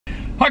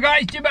Hi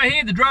guys, Jimbo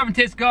here, the driving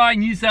test guy in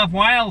New South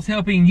Wales,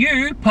 helping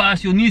you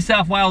pass your New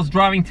South Wales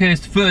driving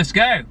test first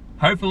go,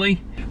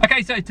 hopefully.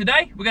 Okay, so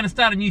today we're going to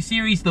start a new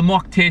series, the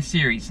mock test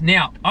series.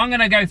 Now, I'm going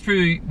to go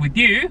through with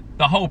you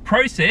the whole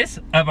process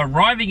of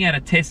arriving at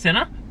a test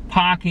centre,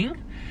 parking,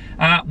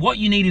 what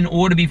you need in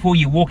order before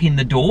you walk in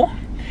the door,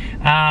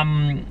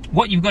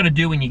 what you've got to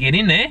do when you get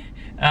in there,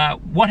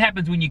 what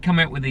happens when you come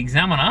out with the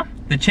examiner,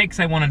 the checks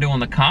they want to do on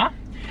the car,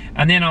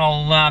 and then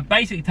I'll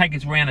basically take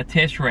us around a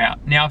test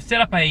route. Now, I've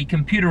set up a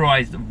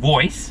computerized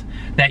voice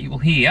that you'll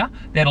hear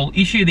that'll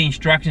issue the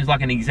instructions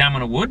like an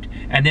examiner would,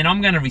 and then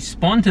I'm going to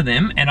respond to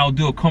them and I'll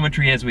do a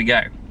commentary as we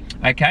go.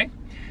 Okay,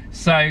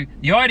 so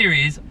the idea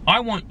is I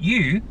want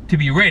you to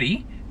be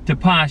ready to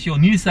pass your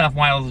New South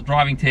Wales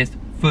driving test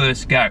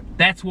first go.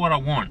 That's what I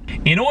want.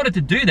 In order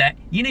to do that,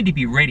 you need to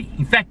be ready.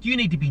 In fact, you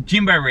need to be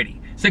Jimbo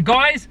ready. So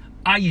guys,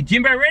 are you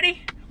Jimbo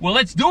ready? Well,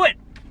 let's do it.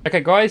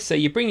 Okay guys, so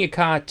you bring your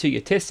car to your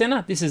test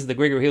centre. This is the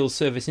Gregory Hills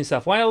Service, New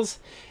South Wales,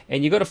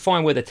 and you've got to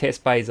find where the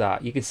test bays are.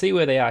 You can see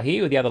where they are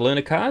here with the other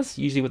learner cars,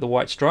 usually with the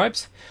white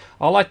stripes.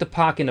 I like to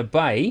park in a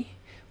bay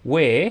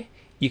where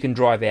you can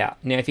drive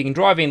out. Now if you can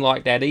drive in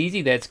like that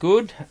easy, that's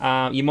good.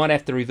 You might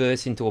have to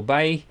reverse into a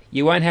bay.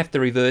 You won't have to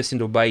reverse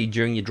into a bay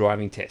during your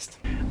driving test.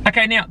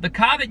 Okay, now the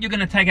car that you're going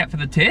to take out for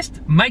the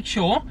test, make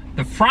sure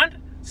the front,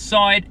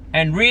 side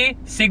and rear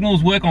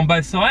signals work on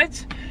both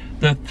sides.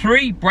 The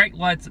 3 brake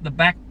lights at the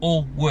back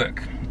all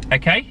work,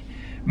 okay?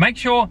 Make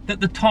sure that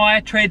the tyre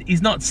tread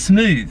is not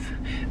smooth.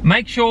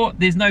 Make sure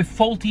there's no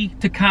faulty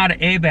Takata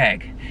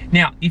airbag.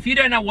 Now, if you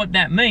don't know what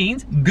that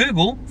means,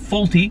 Google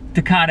faulty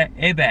Takata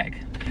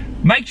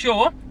airbag. Make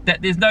sure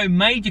that there's no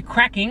major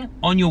cracking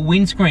on your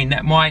windscreen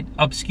that might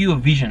obscure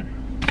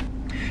vision.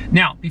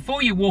 Now,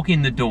 before you walk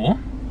in the door,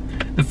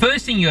 the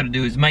first thing you got to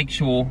do is make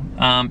sure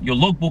your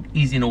logbook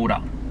is in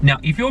order. Now,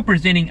 if you're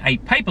presenting a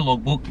paper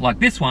logbook like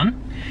this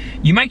one,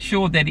 you make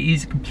sure that it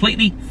is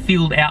completely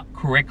filled out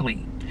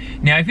correctly.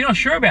 Now, if you're not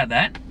sure about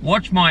that,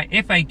 watch my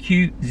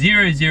FAQ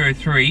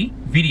 003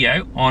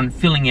 video on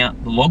filling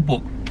out the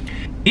logbook.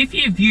 If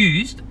you've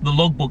used the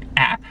logbook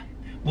app,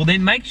 well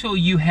then make sure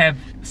you have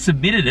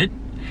submitted it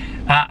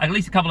at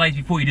least a couple of days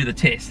before you do the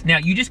test. Now,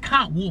 you just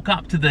can't walk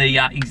up to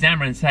the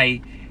examiner and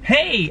say,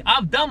 hey,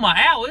 I've done my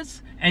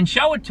hours, and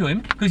show it to him,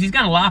 because he's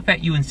going to laugh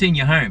at you and send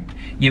you home.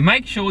 You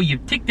make sure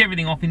you've ticked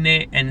everything off in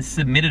there and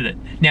submitted it.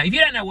 Now, if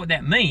you don't know what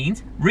that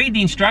means, read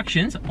the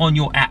instructions on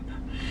your app.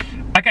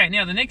 Okay,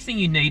 now the next thing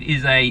you need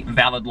is a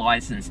valid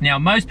license. Now,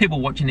 most people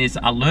watching this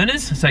are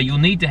learners, so you'll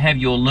need to have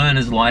your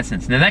learner's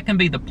license. Now, that can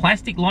be the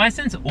plastic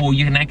license, or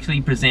you can actually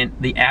present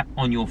the app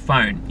on your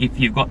phone if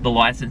you've got the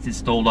license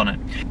installed on it.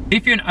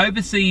 If you're an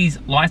overseas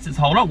license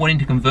holder wanting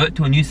to convert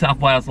to a New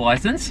South Wales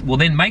license, well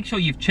then make sure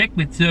you've checked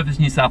with Service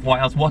New South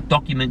Wales what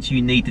documents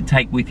you need to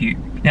take with you.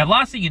 Now,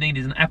 last thing you need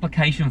is an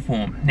application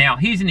form. Now,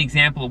 here's an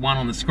example of one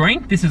on the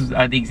screen. This is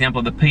the example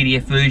of the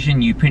PDF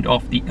version you print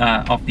off the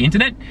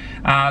internet.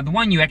 The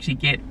one you actually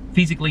get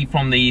physically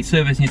from the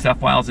Service New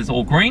South Wales is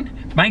all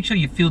green. Make sure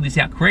you fill this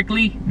out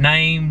correctly.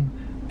 Name,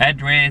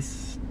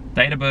 address,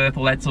 date of birth,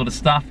 all that sort of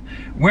stuff.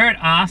 Where it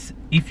asks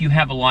if you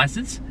have a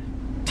license,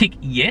 tick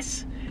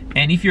yes.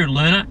 And if you're a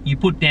learner, you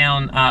put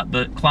down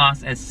the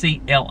class as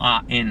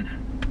CLRN.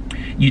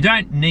 You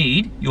don't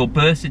need your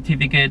birth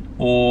certificate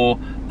or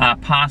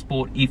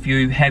passport if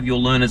you have your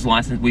learner's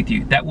license with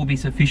you. That will be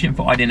sufficient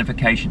for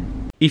identification.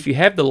 If you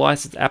have the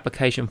license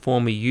application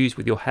form you use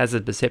with your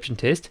hazard perception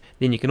test,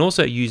 then you can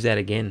also use that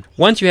again.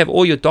 Once you have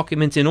all your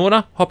documents in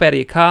order, hop out of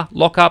your car,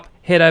 lock up,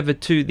 head over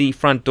to the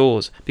front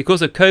doors.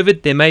 Because of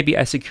COVID, there may be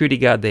a security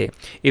guard there.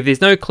 If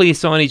there's no clear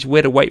signage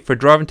where to wait for a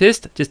driving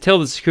test, just tell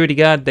the security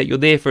guard that you're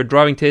there for a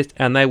driving test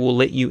and they will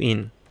let you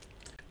in.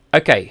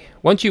 Okay,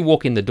 once you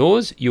walk in the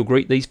doors, you'll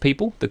greet these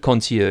people, the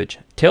concierge.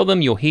 Tell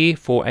them you're here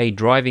for a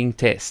driving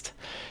test.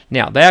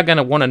 Now, they are going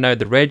to want to know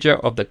the reg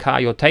of the car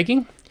you're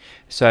taking.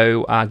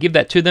 So give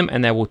that to them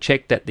and they will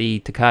check that the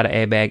Takata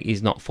airbag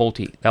is not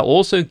faulty. They'll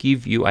also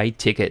give you a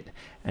ticket.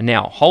 And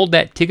now hold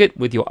that ticket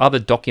with your other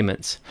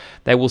documents.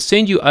 They will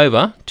send you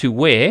over to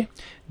where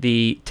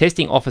the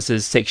testing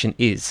officers section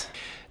is.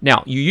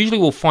 Now, you usually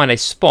will find a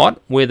spot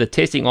where the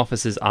testing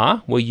officers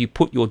are, where you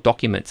put your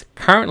documents.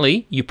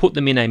 Currently, you put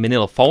them in a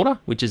manila folder,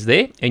 which is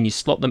there, and you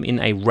slot them in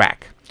a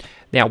rack.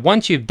 Now,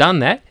 once you've done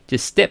that,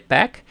 just step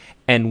back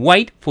and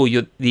wait for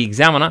the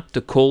examiner to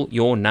call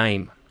your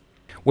name.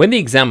 When the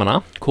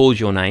examiner calls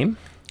your name,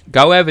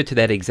 go over to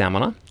that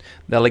examiner.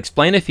 They'll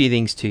explain a few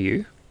things to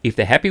you. If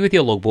they're happy with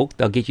your logbook,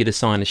 they'll get you to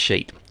sign a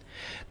sheet.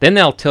 Then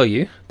they'll tell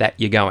you that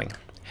you're going.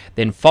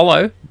 Then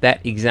follow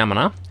that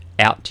examiner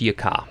out to your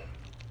car.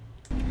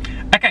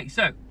 Okay,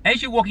 so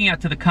as you're walking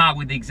out to the car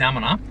with the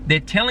examiner, they're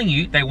telling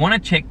you they want to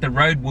check the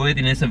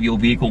roadworthiness of your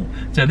vehicle.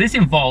 So this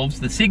involves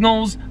the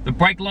signals, the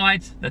brake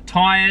lights, the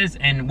tires,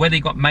 and whether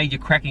you've got major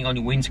cracking on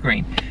your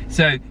windscreen.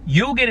 So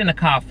you'll get in the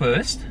car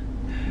first,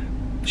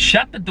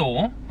 shut the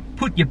door,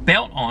 put your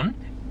belt on,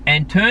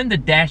 and turn the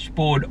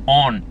dashboard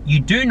on.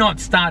 You do not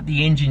start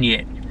the engine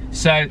yet.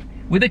 So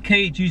with a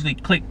key, it's usually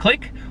click,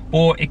 click,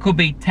 or it could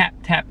be tap,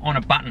 tap on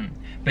a button.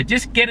 but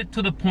just get it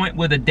to the point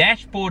where the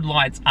dashboard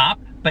lights up,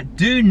 but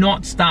do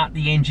not start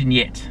the engine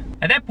yet.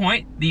 At that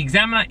point, the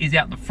examiner is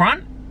out the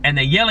front and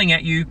they're yelling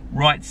at you,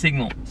 right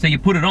signal. So you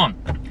put it on.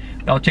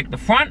 They'll check the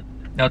front,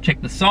 they'll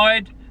check the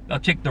side, they'll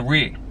check the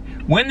rear.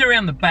 When they're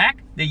around the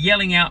back, they're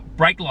yelling out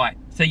brake light.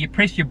 So you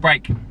press your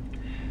brake.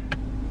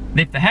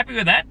 If they're happy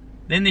with that,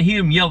 then they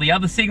hear them yell the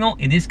other signal,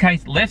 in this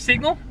case, left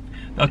signal.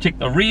 They'll check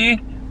the rear,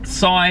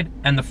 side,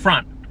 and the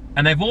front.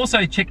 And they've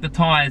also checked the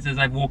tires as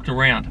they've walked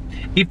around.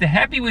 If they're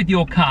happy with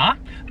your car,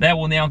 they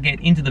will now get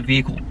into the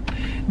vehicle.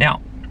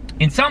 Now,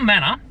 in some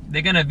manner,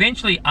 they're going to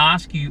eventually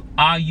ask you,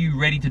 are you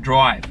ready to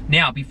drive?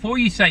 Now, before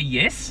you say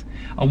yes,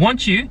 I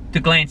want you to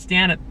glance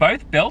down at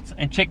both belts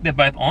and check they're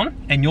both on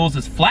and yours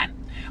is flat.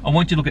 I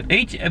want you to look at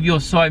each of your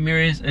side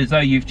mirrors as though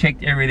you've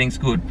checked everything's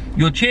good.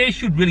 Your chair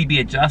should really be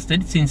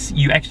adjusted since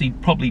you actually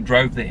probably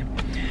drove there.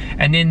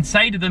 And then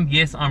say to them,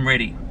 yes, I'm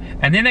ready.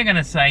 And then they're going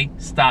to say,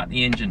 start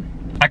the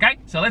engine. Okay,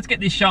 so let's get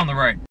this show on the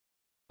road.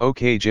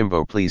 Okay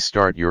Jimbo, please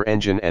start your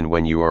engine, and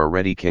when you are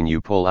ready can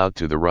you pull out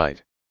to the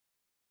right.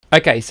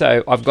 Okay,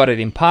 so I've got it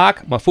in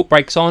park, my foot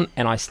brake's on,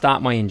 and I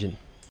start my engine.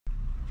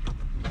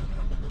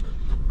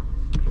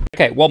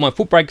 Okay, while my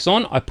foot brake's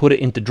on, I put it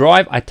into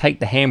drive, I take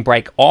the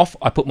handbrake off,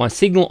 I put my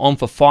signal on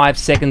for 5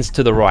 seconds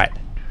to the right.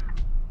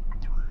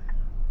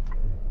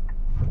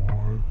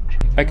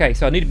 Okay,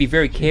 so I need to be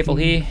very careful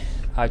here.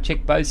 I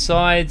check both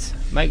sides,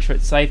 make sure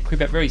it's safe,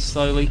 creep out very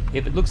slowly.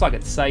 If it looks like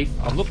it's safe,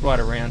 I'll look right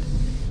around,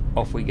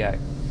 off we go.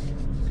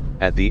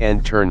 At the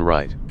end, turn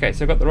right. Okay,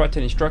 so I've got the right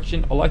turn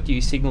instruction. I like to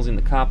use signals in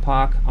the car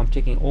park. I'm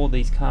checking all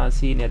these cars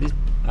here. Now this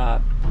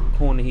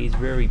corner here is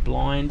very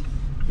blind.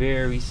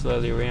 Very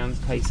slowly around in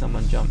case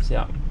someone jumps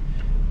out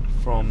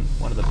from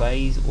one of the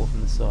bays or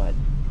from the side.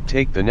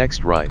 Take the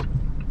next right.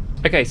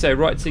 Okay, so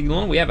right signal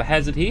on. We have a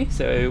hazard here,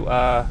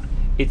 so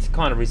it's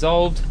kind of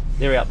resolved.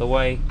 They're out the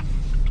way.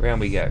 Around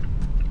we go.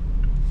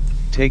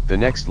 Take the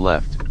next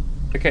left.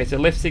 Okay, so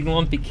left signal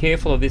on. Be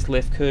careful of this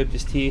left curb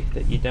just here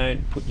that you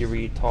don't put your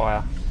rear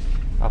tyre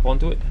up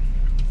onto it.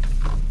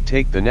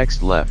 Take the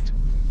next left.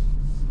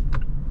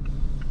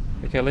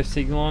 Okay, left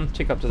signal on.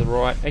 Check up to the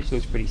right. Actually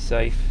looks pretty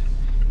safe.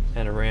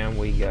 And around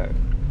we go.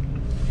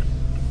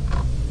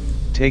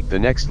 Take the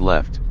next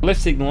left. Left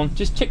signal on.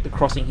 Just check the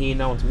crossing here.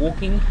 No one's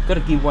walking. Got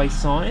a give way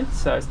sign,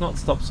 so it's not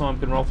stop sign.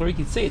 We can roll through. You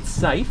can see it's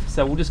safe,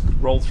 so we'll just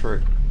roll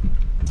through.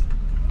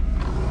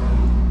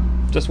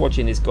 Just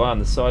watching this guy on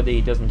the side there.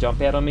 He doesn't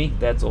jump out on me.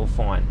 That's all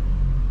fine.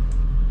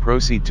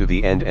 Proceed to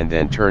the end and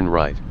then turn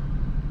right.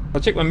 I'll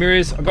check my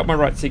mirrors. I've got my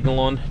right signal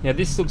on. Now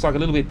this looks like a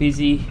little bit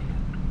busy.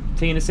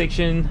 T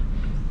intersection.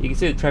 You can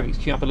see the traffic's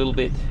queuing up a little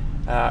bit.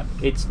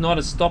 It's not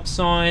a stop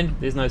sign.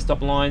 There's no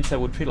stop line, so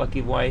we'll treat it like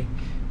give way.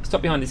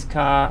 Stop behind this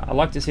car. I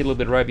like to see a little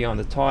bit of road behind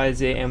the tyres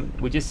there, and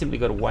we just simply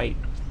got to wait.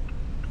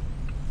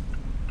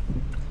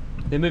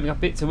 They're moving up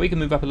a bit, so we can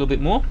move up a little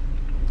bit more.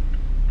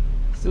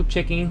 Still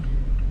checking.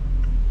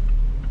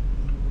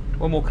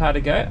 One more car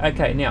to go.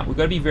 Okay, now we've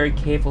got to be very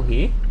careful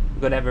here.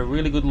 We've got to have a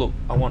really good look.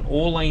 I want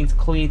all lanes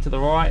clear to the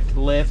right, to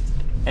the left,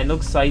 and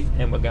look safe,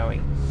 and we're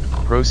going.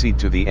 Proceed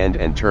to the end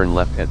and turn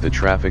left at the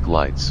traffic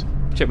lights.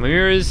 Check my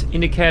mirrors,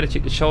 indicator,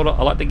 check the shoulder.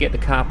 I like to get the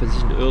car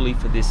positioned early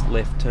for this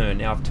left turn.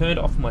 Now I've turned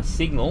off my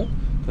signal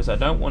because I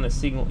don't want to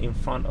signal in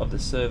front of the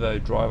servo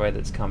driveway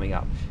that's coming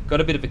up.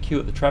 Got a bit of a queue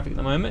at the traffic at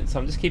the moment, so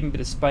I'm just keeping a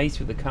bit of space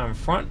with the car in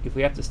front. If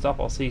we have to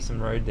stop, I'll see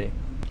some road there.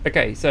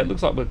 Okay, so it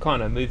looks like we're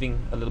kind of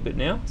moving a little bit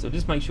now, so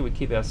just make sure we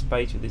keep our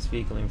space with this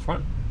vehicle in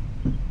front.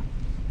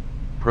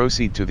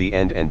 Proceed to the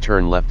end and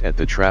turn left at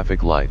the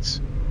traffic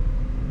lights.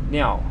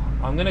 Now,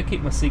 I'm going to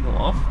keep my signal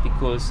off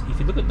because if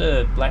you look at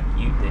the black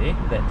ute there,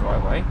 that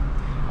driveway,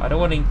 I don't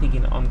want him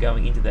thinking I'm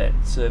going into that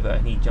servo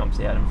and he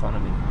jumps out in front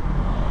of me.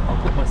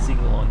 I'll put my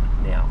signal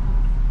on now.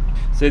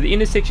 So the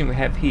intersection we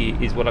have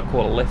here is what I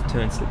call a left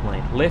turn slip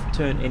lane. Left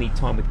turn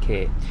anytime with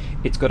care.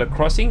 It's got a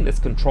crossing that's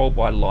controlled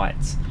by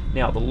lights.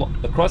 Now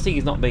the crossing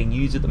is not being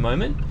used at the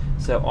moment,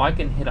 so I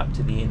can head up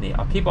to the end there.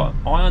 I'll keep an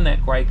eye on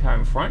that grey car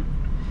in front.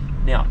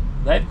 Now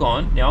they've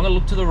gone. Now I'm going to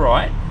look to the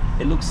right.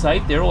 It looks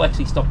safe. They're all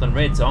actually stopped on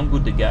red, so I'm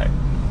good to go.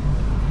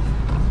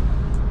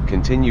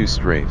 Continue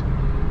straight.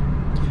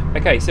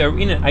 Okay, so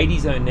we're in an 80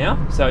 zone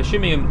now. So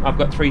assuming I've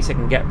got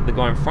 3-second gap with the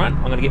guy in front,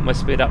 I'm going to get my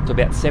speed up to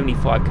about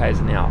 75 k's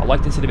an hour. I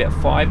like to set about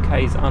 5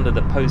 k's under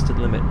the posted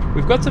limit.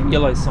 We've got some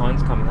yellow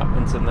signs coming up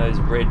and some of those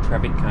red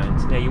traffic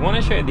cones. Now you want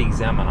to show the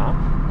examiner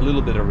a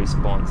little bit of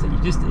response. So you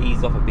just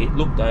eased off a bit,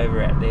 looked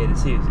over out there to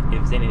see if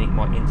there's anything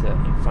might enter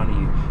in front of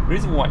you. There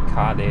is a white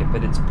car there,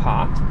 but it's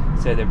parked,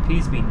 so there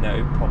appears to be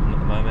no problem at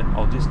the moment.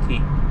 I'll just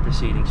keep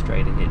proceeding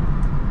straight ahead.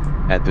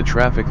 At the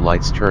traffic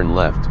lights, turn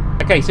left.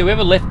 Okay, so we have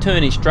a left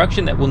turn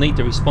instruction that we'll need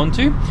to respond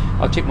to.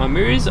 I'll check my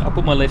mirrors, I'll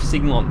put my left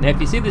signal on. Now if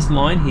you see this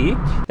line here,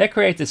 that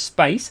creates a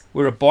space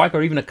where a bike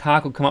or even a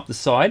car could come up the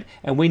side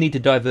and we need to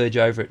diverge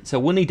over it. So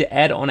we'll need to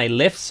add on a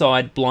left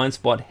side blind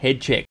spot head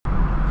check.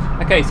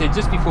 Okay, so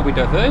just before we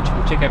diverge,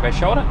 we'll check over our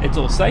shoulder, it's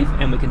all safe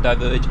and we can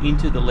diverge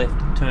into the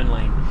left turn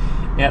lane.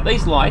 Now at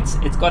these lights,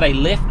 it's got a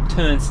left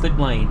turn slip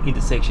lane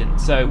intersection.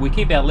 So we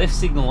keep our left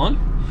signal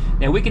on.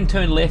 Now we can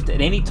turn left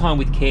at any time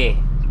with care.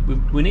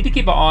 we need to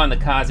keep our eye on the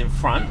cars in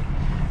front,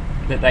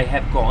 that they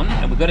have gone,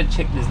 and we've got to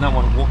check there's no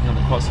one walking on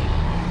the crossing.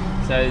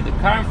 So the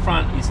car in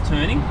front is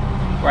turning.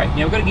 Great,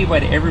 now we've got to give way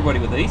to everybody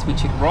with these. We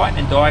check right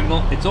and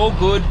diagonal, it's all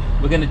good.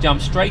 We're going to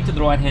jump straight to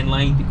the right hand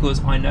lane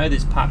because I know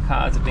there's parked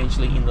cars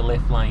eventually in the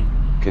left lane.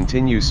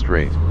 Continue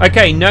straight.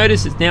 Okay,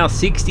 notice it's now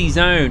 60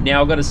 zone.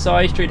 Now I've got a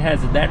side street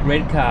hazard, that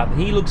red car.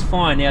 He looks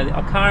fine. Now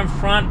a car in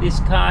front, this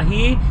car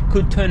here,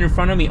 could turn in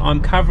front of me. I'm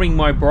covering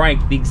my brake.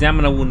 The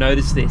examiner will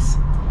notice this.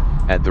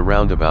 At the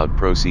roundabout,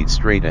 proceed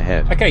straight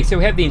ahead. Okay, so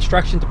we have the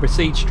instruction to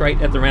proceed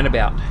straight at the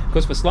roundabout.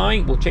 Because for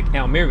slowing, we'll check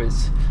our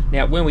mirrors.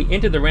 Now when we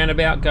enter the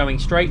roundabout going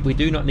straight, we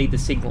do not need the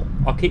signal.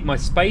 I'll keep my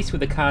space with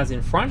the cars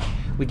in front.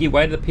 We give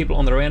way to the people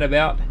on the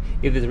roundabout.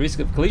 If there's a risk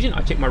of collision,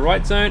 I check my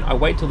right zone. I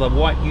wait till the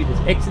white ute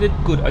has exited.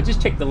 Good, I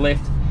just check the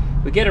left.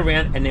 We get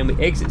around and then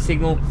we exit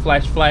signal,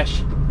 flash,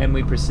 flash, and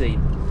we proceed.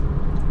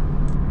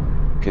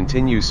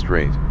 Continue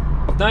straight.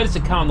 I've noticed the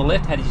car on the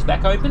left had his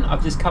back open.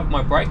 I've just covered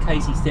my brake in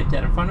case he stepped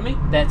out in front of me.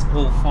 That's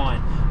all fine.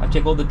 I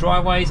check all the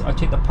driveways. I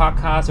check the parked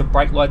cars for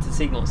brake lights and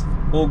signals.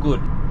 All good.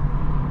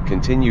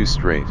 Continue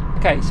straight.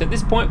 Okay, so at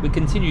this point we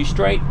continue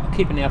straight. I'm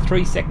keeping our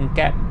 3-second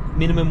gap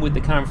minimum with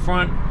the car in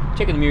front.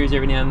 Checking the mirrors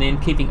every now and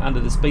then, keeping under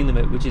the speed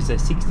limit, which is a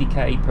 60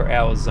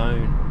 km/h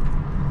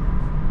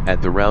zone.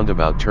 At the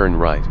roundabout, turn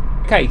right.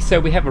 Okay, so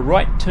we have a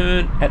right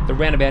turn at the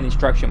roundabout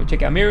instruction. We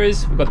check our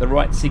mirrors, we've got the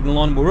right signal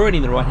on, we're already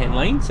in the right hand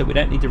lane, so we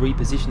don't need to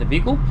reposition the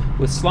vehicle.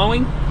 We're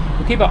slowing,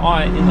 we'll keep our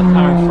eye in the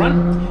car in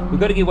front. We've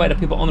got to give way to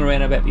people on the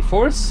roundabout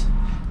before us.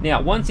 Now,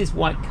 once this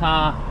white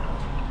car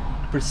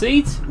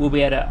proceeds, we'll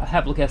be able to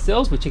have a look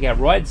ourselves. We check our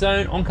right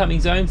zone, oncoming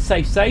zone,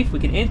 safe, we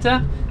can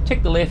enter.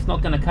 Check the left,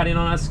 not going to cut in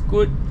on us,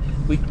 good.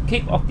 We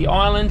keep off the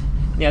island.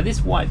 Now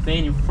this white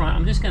van in front,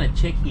 I'm just going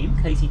to check him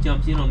in case he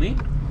jumps in on me.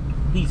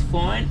 He's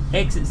fine.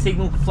 Exit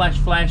signal, flash,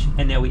 flash,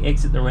 and now we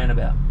exit the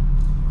roundabout.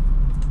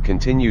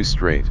 Continue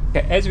straight.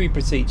 Okay, as we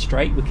proceed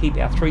straight, we keep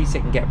our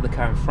 3-second gap with the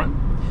car in front.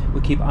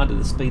 We keep under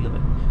the speed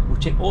limit. We'll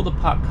check all the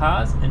parked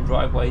cars and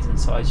driveways and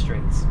side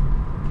streets.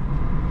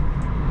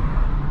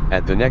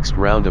 At the next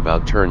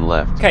roundabout, turn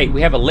left. Okay,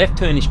 we have a left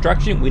turn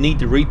instruction. We need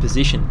to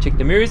reposition. Check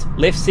the mirrors,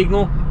 left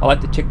signal. I like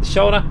to check the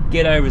shoulder,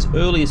 get over as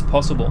early as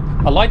possible.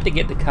 I like to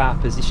get the car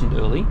positioned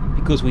early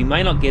because we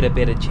may not get a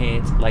better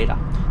chance later.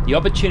 The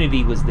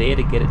opportunity was there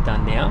to get it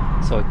done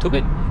now, so I took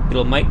it.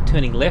 It'll make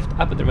turning left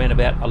up at the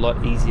roundabout a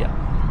lot easier.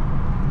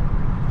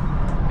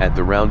 At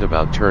the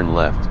roundabout, turn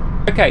left.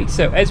 Okay,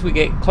 so as we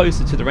get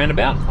closer to the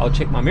roundabout, I'll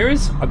check my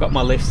mirrors. I've got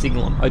my left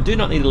signal on. I do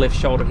not need a left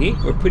shoulder here.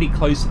 We're pretty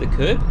close to the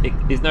curb.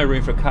 There's no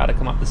room for a car to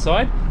come up the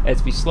side.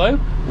 As we slow,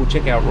 we'll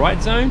check our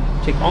right zone,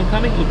 check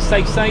oncoming, looks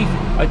safe.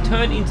 I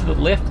turn into the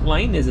left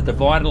lane. There's a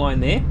divider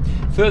line there.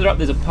 Further up,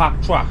 there's a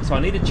parked truck, so I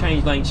need to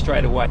change lane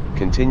straight away.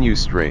 Continue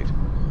straight.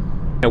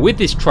 Now with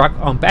this truck,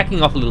 I'm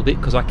backing off a little bit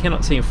because I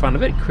cannot see in front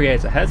of it. It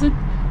creates a hazard.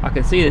 I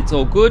can see that it's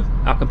all good.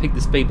 I can pick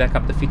the speed back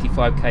up to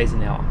 55 km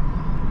an hour.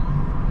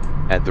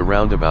 At the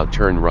roundabout,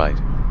 turn right.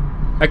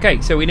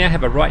 Okay, so we now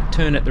have a right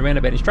turn at the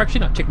roundabout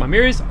instruction. I check my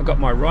mirrors, I've got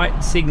my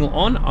right signal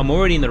on. I'm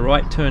already in the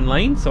right turn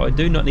lane, so I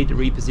do not need to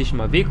reposition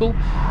my vehicle.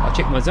 I'll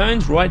check my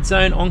zones, right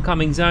zone,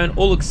 oncoming zone,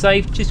 all looks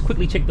safe. Just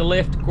quickly check the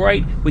left,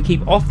 great. We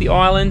keep off the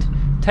island,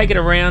 take it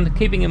around,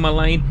 keeping in my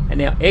lane, and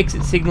now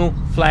exit signal,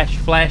 flash,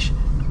 flash,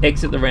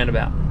 exit the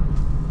roundabout.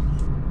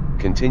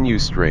 Continue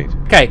straight.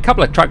 Okay, a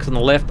couple of trucks on the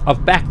left.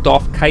 I've backed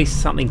off in case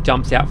something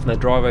jumps out from the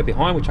driveway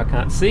behind, which I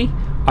can't see.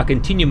 I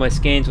continue my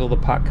scans of all the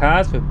parked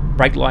cars for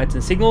brake lights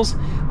and signals.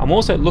 I'm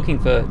also looking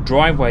for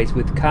driveways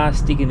with cars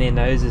sticking their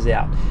noses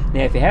out.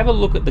 Now if you have a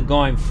look at the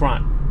guy in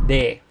front,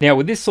 there. Now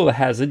with this sort of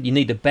hazard, you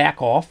need to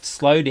back off,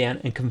 slow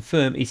down and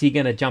confirm, is he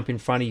going to jump in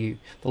front of you?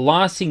 The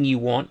last thing you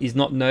want is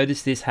not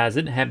notice this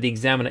hazard, have the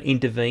examiner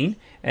intervene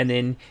and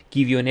then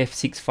give you an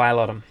F6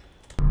 fail at him.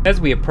 As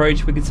we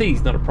approach, we can see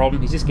he's not a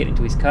problem, he's just getting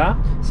into his car,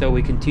 so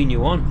we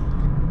continue on.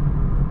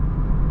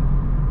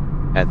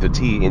 At the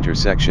T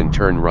intersection,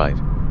 turn right.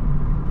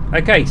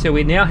 Okay, so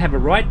we now have a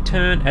right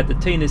turn at the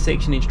T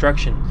intersection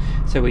instruction.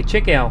 So we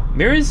check our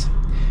mirrors,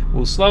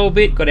 we'll slow a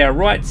bit, got our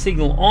right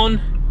signal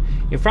on.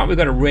 In front we've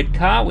got a red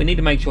car, we need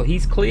to make sure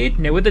he's cleared.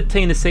 Now with the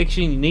T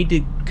intersection you need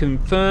to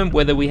confirm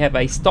whether we have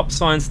a stop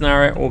sign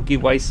scenario or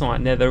give way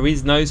sign. Now there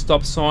is no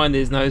stop sign,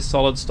 there's no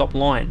solid stop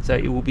line, so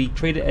it will be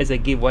treated as a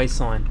give way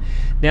sign.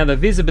 Now the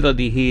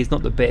visibility here is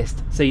not the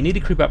best, so you need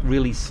to creep up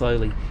really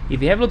slowly.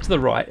 If you have a look to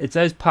the right, it's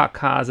those parked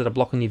cars that are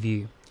blocking your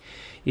view.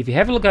 If you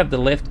have a look over the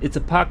left, it's the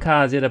parked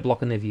cars that are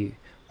blocking the view.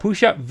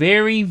 Push up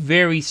very,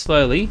 very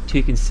slowly till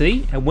you can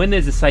see, and when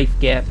there's a safe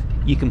gap,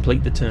 you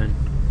complete the turn.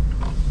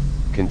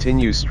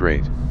 Continue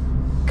straight.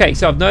 Okay,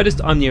 so I've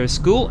noticed I'm near a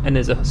school and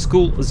there's a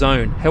school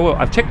zone. However,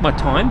 I've checked my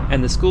time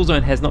and the school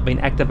zone has not been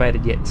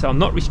activated yet, so I'm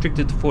not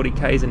restricted to 40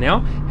 km an hour.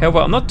 However,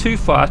 I'm not too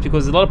fast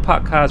because there's a lot of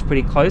parked cars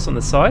pretty close on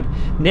the side.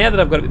 Now that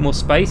I've got a bit more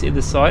space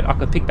either side, I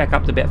can pick back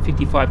up to about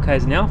 55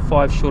 km an hour,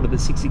 5 short of the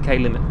 60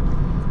 km limit.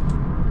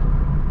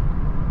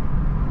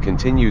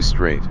 Continue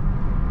straight.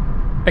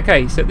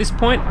 Okay, so at this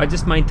point I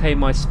just maintain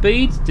my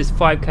speed, just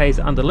 5k's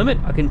under limit.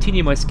 I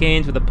continue my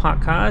scans with the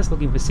parked cars,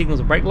 looking for signals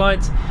and brake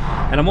lights,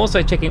 and I'm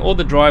also checking all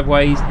the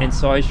driveways and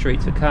side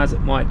streets for cars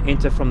that might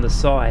enter from the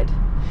side.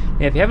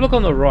 Now if you have a look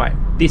on the right,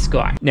 this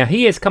guy, now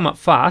he has come up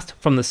fast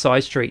from the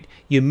side street.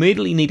 You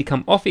immediately need to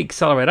come off the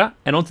accelerator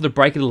and onto the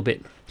brake a little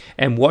bit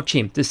and watch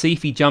him to see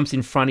if he jumps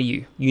in front of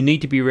you. You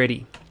need to be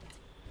ready.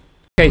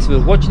 Okay, so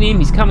we're watching him,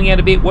 he's coming out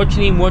a bit,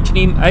 watching him.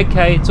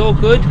 Okay, it's all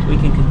good, we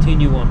can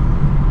continue on.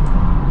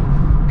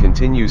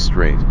 Continue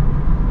straight.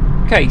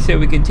 Okay, so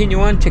we continue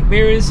on, check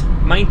mirrors,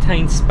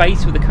 maintain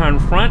space with the car in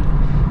front,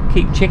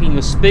 keep checking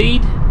your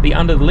speed, be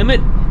under the limit,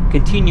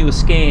 continuous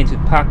scans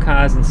with parked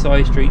cars and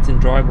side streets and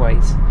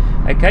driveways.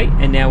 Okay,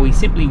 and now we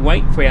simply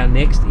wait for our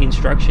next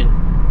instruction.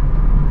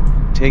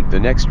 Take the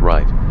next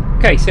right.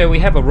 Okay, so we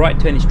have a right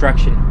turn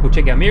instruction. We'll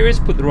check our mirrors,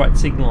 put the right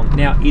signal on.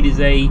 Now it is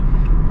a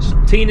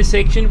T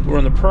intersection, we're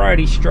on the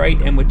priority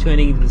straight and we're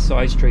turning into the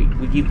side street.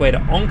 We give way to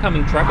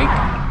oncoming traffic,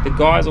 the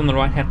guys on the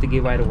right have to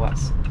give way to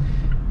us.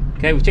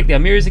 Okay, we've checked our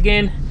mirrors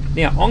again.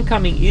 Now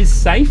oncoming is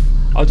safe.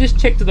 I'll just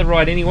check to the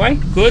right anyway.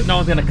 Good, no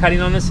one's going to cut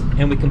in on us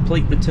and we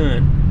complete the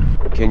turn.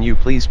 Can you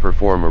please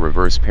perform a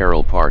reverse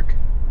parallel park?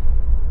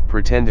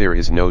 Pretend there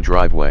is no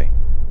driveway.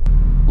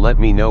 Let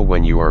me know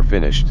when you are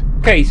finished.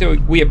 Okay, so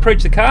we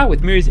approach the car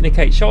with mirrors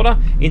indicate shoulder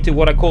into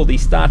what I call the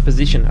start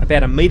position,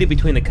 about a meter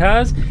between the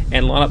cars,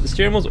 and line up the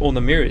steering wheels or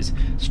the mirrors.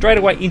 Straight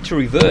away into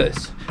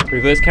reverse. The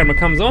reverse camera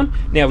comes on.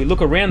 Now we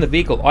look around the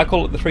vehicle. I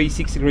call it the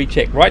 360-degree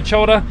check. Right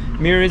shoulder,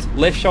 mirrors,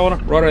 left shoulder,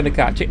 right over the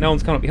car. Check no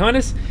one's coming up behind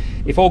us.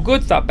 If all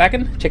good, start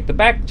backing. Check the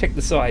back, check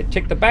the side.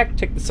 Check the back,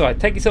 check the side.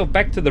 Take yourself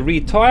back to the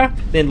rear tyre,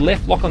 then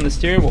left lock on the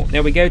steering wheel.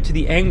 Now we go to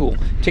the angle.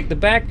 Check the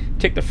back,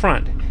 check the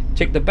front.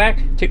 Check the back,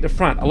 check the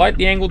front. I like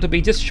the angle to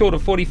be just short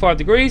of 45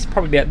 degrees,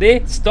 probably about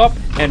there. Stop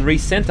and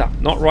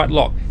recenter, not right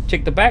lock.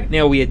 Check the back.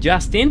 Now we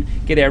adjust in,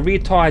 get our rear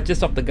tyre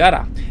just off the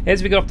gutter.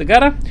 As we get off the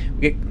gutter,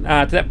 we get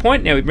to that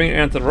point. Now we bring it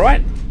around to the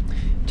right.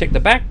 Check the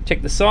back,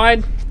 check the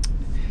side,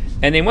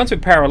 and then once we're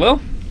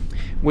parallel,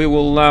 we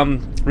will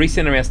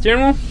recenter our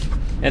steering wheel,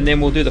 and then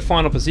we'll do the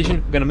final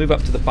position. We're going to move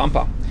up to the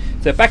bumper.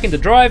 So back into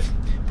drive,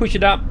 push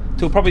it up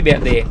till probably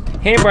about there.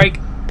 Handbrake,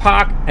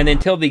 park, and then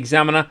tell the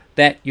examiner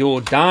that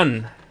you're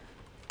done.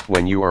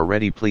 When you are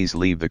ready, please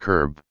leave the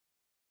curb.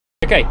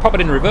 Okay, pop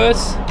it in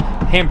reverse,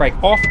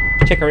 handbrake off,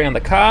 check around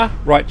the car,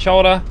 right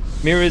shoulder,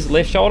 mirrors,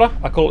 left shoulder.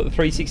 I call it the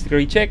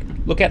 360-degree check.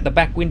 Look out the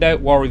back window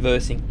while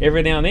reversing.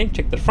 Every now and then,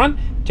 check the front,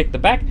 check the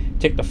back,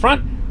 check the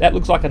front. That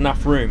looks like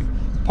enough room.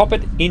 Pop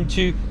it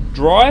into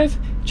drive,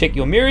 check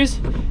your mirrors.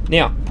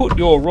 Now, put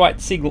your right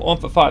signal on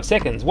for 5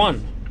 seconds.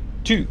 1,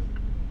 2,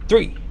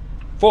 3,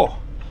 4,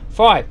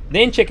 5.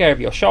 Then check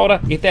over your shoulder.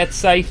 If that's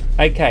safe,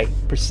 okay,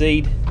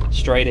 proceed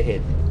straight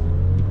ahead.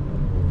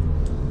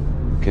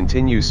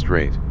 Continue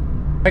straight.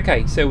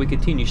 Okay, so we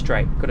continue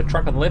straight. Got a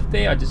truck on the left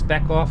there. I just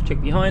back off,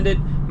 check behind it,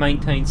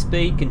 maintain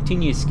speed,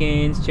 continue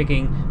scans,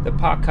 checking the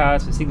parked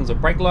cars for signals or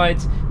brake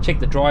lights,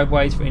 check the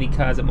driveways for any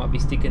cars that might be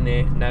sticking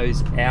their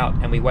nose out,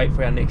 and we wait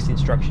for our next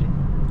instruction.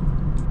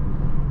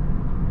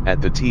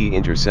 At the T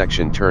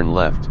intersection, turn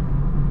left.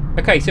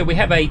 Okay, so we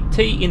have a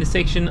T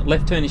intersection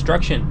left turn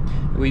instruction.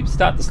 We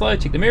start the slow,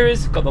 check the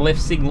mirrors, got the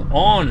left signal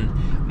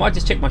on. Might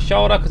just check my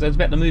shoulder because I was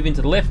about to move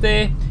into the left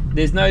there.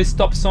 There's no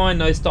stop sign,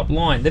 no stop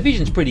line. The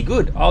vision's pretty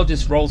good. I'll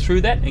just roll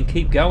through that and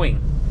keep going.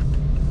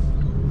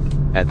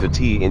 At the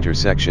T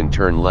intersection,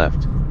 turn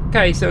left.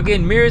 Okay, so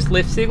again, mirrors,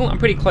 left signal. I'm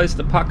pretty close to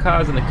the parked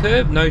cars on the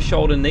curb. No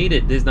shoulder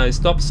needed. There's no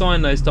stop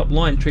sign, no stop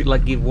line. Treat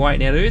like give way.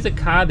 Now there is a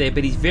car there,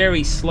 but he's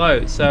very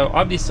slow. So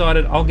I've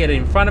decided I'll get it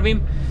in front of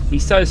him.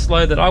 He's so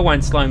slow that I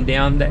won't slow him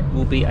down. That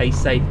will be a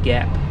safe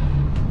gap.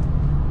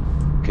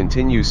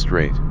 Continue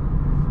straight.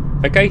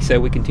 Okay, so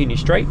we continue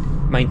straight,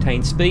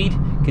 maintain speed,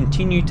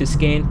 continue to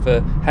scan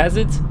for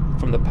hazards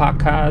from the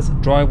parked cars,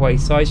 driveway,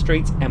 side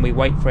streets, and we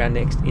wait for our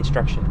next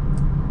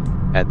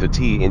instruction. At the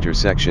T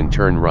intersection,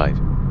 turn right.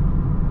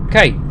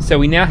 Okay, so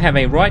we now have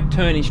a right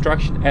turn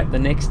instruction at the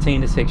next T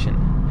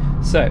intersection.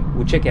 So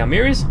we'll check our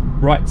mirrors,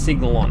 right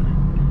signal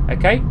on.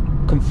 Okay,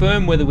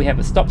 confirm whether we have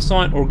a stop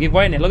sign or a give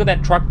way. Now look at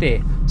that truck there.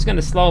 I'm just going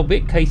to slow a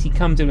bit in case he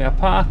comes into our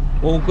path.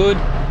 All good.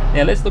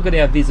 Now let's look at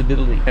our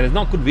visibility. Now there's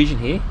not good vision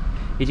here.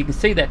 As you can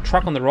see, that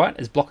truck on the right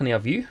is blocking our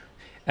view,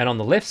 and on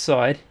the left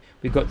side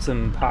we've got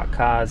some parked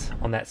cars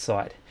on that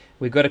side.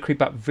 We've got to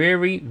creep up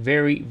very,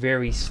 very,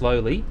 very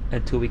slowly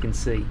until we can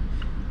see.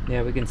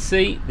 Now we can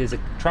see there's a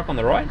truck on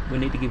the right. We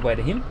need to give way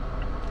to him.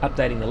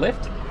 Updating the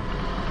left.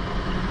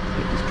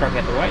 Get this truck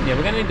out the way. Now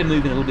we're going to need to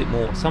move in a little bit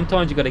more.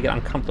 Sometimes you've got to get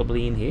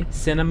uncomfortably in here.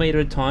 Centimetre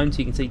at a time so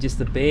you can see just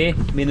the bare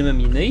minimum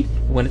you need.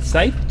 When it's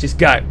safe, just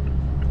go.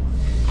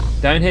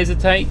 Don't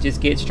hesitate,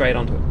 just get straight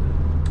onto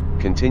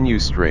it. Continue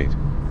straight.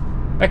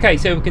 Okay,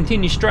 so we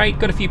continue straight,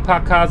 got a few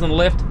parked cars on the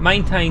left,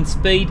 maintain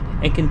speed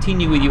and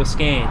continue with your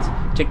scans.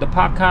 Check the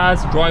parked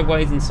cars,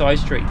 driveways and side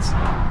streets.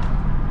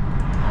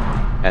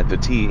 At the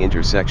T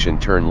intersection,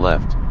 turn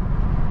left.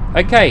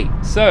 Okay,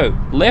 so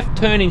left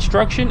turn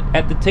instruction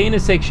at the T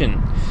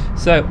intersection.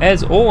 So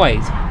as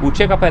always, we'll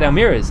check up at our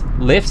mirrors.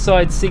 Left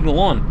side signal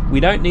on. We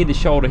don't need the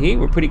shoulder here,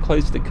 we're pretty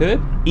close to the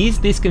curb. Is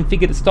this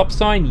configured a stop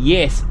sign?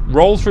 Yes.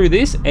 Roll through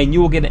this and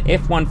you will get an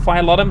F1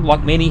 fail item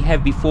like many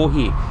have before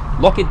here.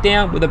 Lock it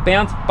down with a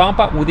bounce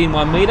bumper within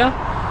 1 meter.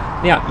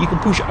 Now you can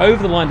push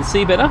over the line to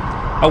see better.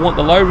 I want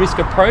the low risk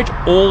approach,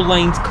 all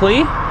lanes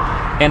clear,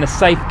 and a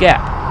safe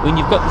gap. When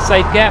you've got the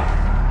safe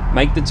gap,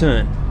 make the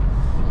turn.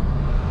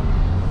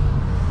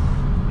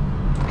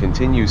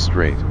 Continue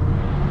straight.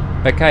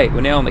 Okay,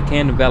 we're now on the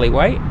Camden Valley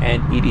Way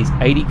and it is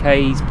 80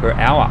 k's per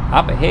hour.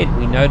 Up ahead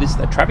we notice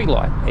a traffic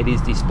light. It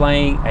is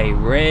displaying a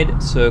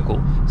red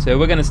circle. So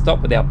we're going to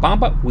stop with our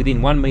bumper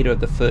within 1 meter of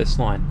the first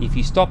line. If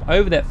you stop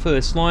over that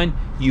first line,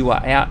 you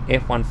are out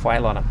F1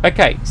 fail item.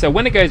 Okay, so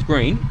when it goes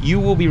green, you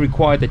will be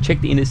required to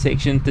check the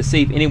intersection to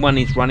see if anyone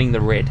is running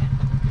the red.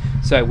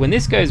 So when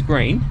this goes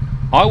green,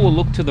 I will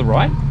look to the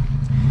right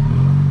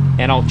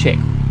and I'll check.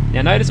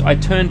 Now notice I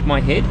turned my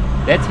head.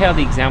 That's how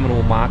the examiner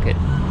will mark it.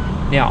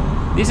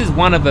 Now, this is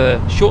one of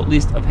a short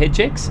list of head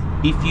checks.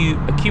 If you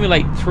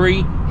accumulate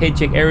 3 head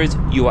check errors,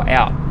 you are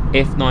out.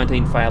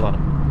 F19 fail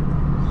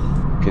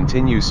item.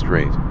 Continue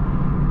straight.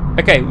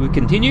 Okay, we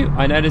continue.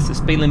 I notice the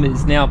speed limit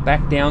is now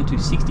back down to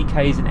 60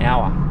 k's an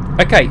hour.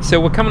 Okay, so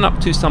we're coming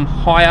up to some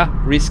higher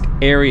risk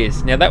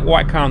areas. Now that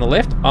white car on the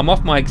left, I'm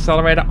off my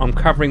accelerator, I'm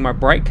covering my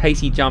brake in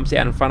case he jumps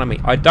out in front of me.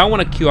 I don't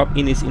want to queue up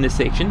in this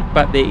intersection,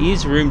 but there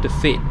is room to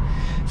fit.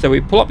 So we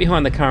pull up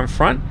behind the car in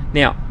front.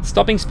 Now,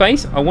 stopping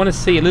space, I want to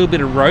see a little bit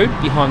of road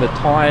behind the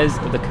tyres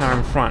of the car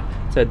in front.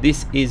 So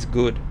this is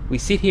good. We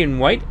sit here and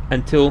wait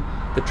until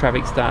the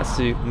traffic starts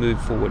to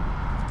move forward.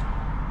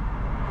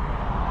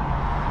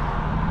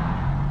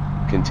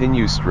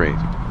 Continue straight.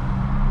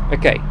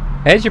 Okay,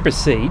 as you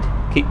proceed,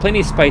 keep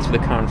plenty of space for the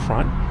car in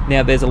front.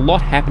 Now there's a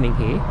lot happening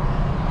here.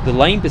 The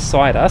lane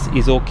beside us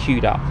is all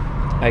queued up.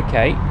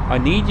 Okay, I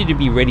need you to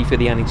be ready for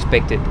the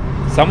unexpected.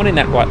 Someone in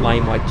that right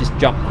lane might just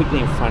jump quickly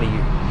in front of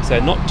you. So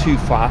not too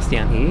fast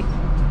down here.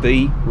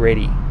 Be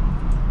ready.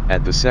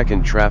 At the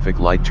second traffic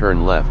light,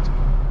 turn left.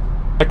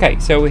 Okay,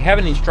 so we have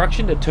an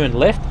instruction to turn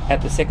left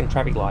at the second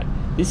traffic light.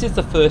 This is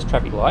the first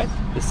traffic light.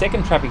 The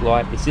second traffic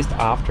light is just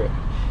after it.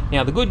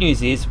 Now the good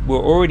news is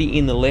we're already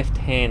in the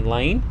left-hand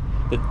lane,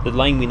 the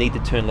lane we need to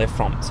turn left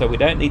from. So we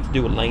don't need to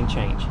do a lane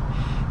change.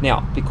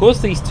 Now,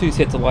 because these two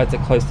sets of lights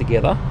are close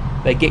together,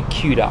 they get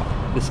queued up.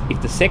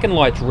 If the second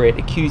light's red,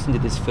 it queues into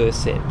this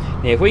first set.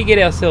 Now, if we get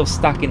ourselves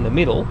stuck in the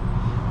middle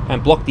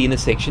and block the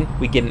intersection,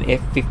 we get an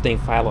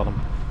F15 fail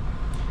item.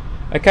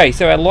 Okay,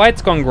 so our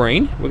light's gone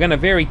green. We're going to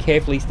very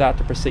carefully start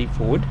to proceed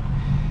forward.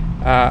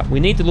 We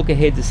need to look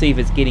ahead to see if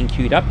it's getting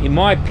queued up. In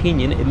my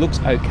opinion, it looks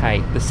okay.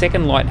 The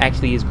second light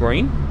actually is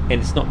green and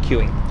it's not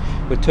queuing.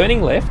 We're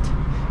turning left.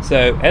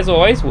 So, as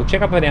always, we'll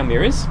check up at our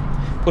mirrors,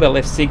 put our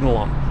left signal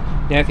on.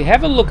 Now if you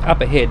have a look up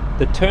ahead,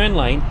 the turn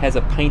lane has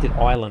a painted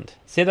island.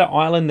 See that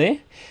island there?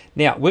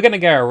 Now we're going to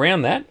go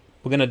around that,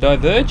 we're going to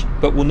diverge,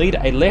 but we'll need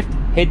a left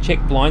head check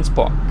blind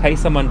spot in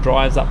case someone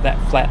drives up that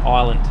flat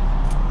island.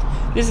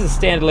 This is a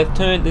standard left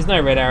turn, there's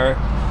no red arrow,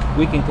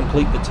 we can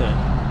complete the turn.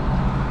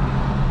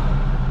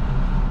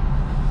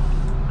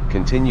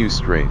 Continue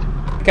straight.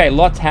 Okay,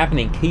 lots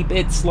happening, keep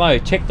it slow,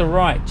 check the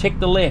right, check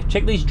the left,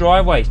 check these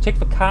driveways, check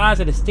for cars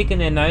that are sticking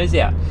their nose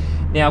out.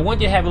 Now I want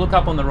you to have a look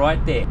up on the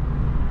right there.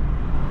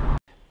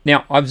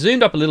 Now, I've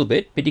zoomed up a little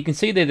bit, but you can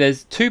see that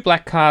there's 2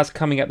 black cars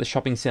coming up the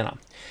shopping centre.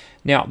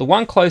 Now, the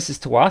one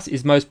closest to us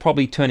is most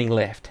probably turning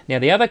left. Now,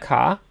 the other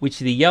car, which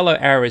the yellow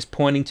arrow is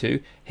pointing to,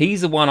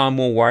 he's the one I'm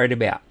more worried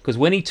about, because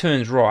when he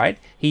turns right,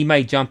 he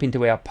may jump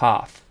into our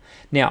path.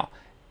 Now,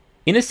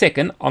 in a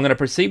second, I'm going to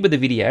proceed with the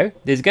video.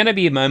 There's going to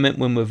be a moment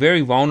when we're very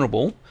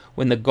vulnerable,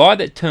 when the guy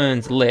that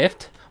turns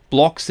left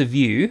blocks the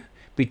view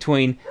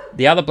between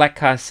the other black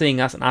car seeing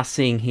us and us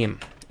seeing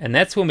him. And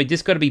that's when we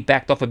just got to be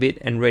backed off a bit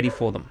and ready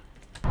for them.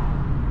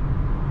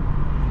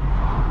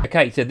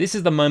 Okay, so this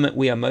is the moment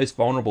we are most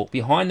vulnerable.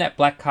 Behind that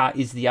black car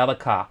is the other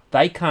car.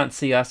 They can't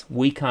see us,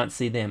 we can't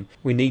see them.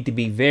 We need to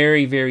be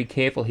very, very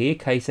careful here in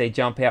case they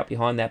jump out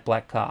behind that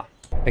black car.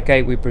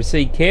 Okay, we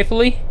proceed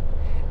carefully,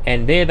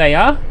 and there they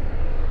are.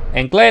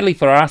 And gladly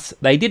for us,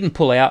 they didn't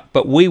pull out,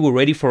 but we were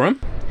ready for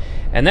them.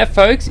 And that,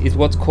 folks, is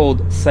what's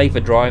called safer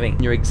driving.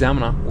 Your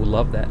examiner will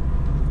love that.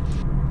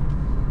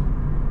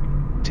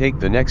 Take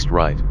the next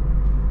right.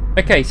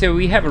 Okay, so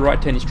we have a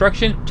right turn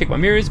instruction, check my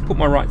mirrors, put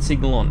my right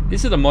signal on.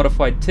 This is a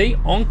modified T,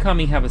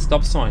 oncoming have a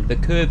stop sign, the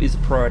curve is a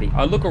priority.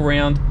 I look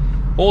around,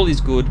 all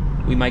is good,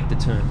 we make the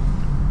turn.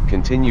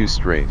 Continue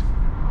straight.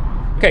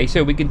 Okay,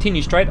 so we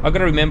continue straight. I've got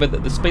to remember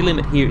that the speed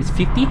limit here is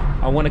 50.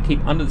 I want to keep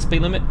under the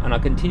speed limit, and I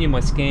continue my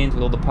scans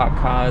with all the parked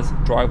cars,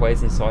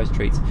 driveways and side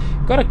streets.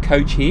 Got a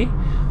coach here.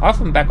 I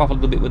often back off a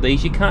little bit with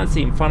these, you can't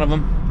see in front of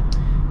them.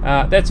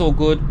 That's all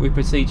good, we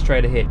proceed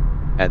straight ahead.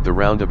 At the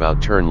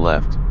roundabout, turn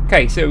left.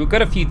 Okay, so we've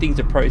got a few things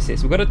to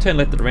process. We've got to turn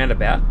left at the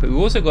roundabout, but we've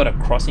also got a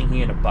crossing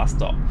here and a bus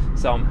stop.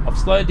 So I've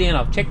slowed down,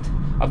 I've checked,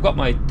 I've got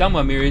done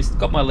my mirrors,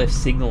 got my left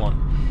signal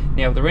on.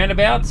 Now with the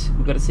roundabouts,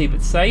 we've got to see if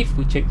it's safe.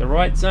 We check the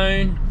right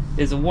zone.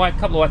 There's a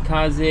couple of white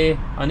cars there.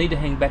 I need to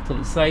hang back till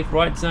it's safe.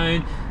 Right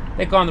zone.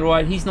 That guy on the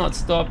right, he's not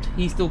stopped.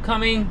 He's still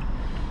coming.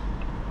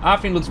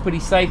 After him looks pretty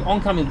safe.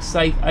 Oncoming looks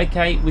safe.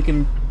 Okay, we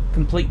can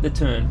complete the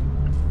turn.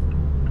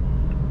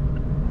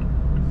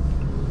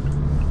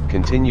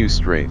 Continue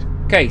straight.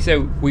 Okay,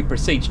 so we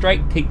proceed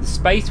straight. Keep the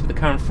space with the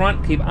car in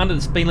front. Keep under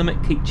the speed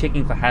limit. Keep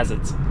checking for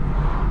hazards.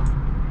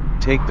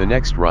 Take the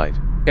next right.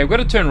 Okay, we've got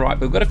to turn right,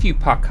 but we've got a few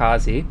parked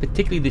cars here,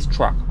 particularly this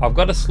truck. I've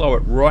got to slow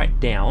it right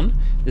down.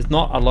 There's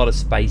not a lot of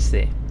space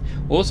there.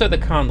 Also, the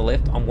car on the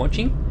left, I'm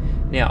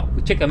watching. Now,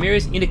 we check our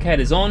mirrors,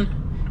 indicators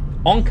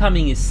on.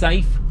 Oncoming is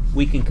safe.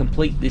 We can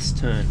complete this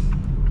turn.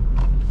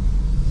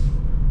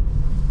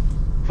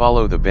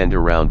 Follow the bend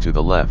around to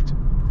the left.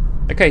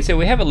 Okay, so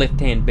we have a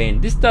left-hand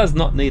bend. This does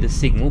not need a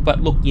signal,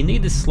 but look, you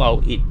need to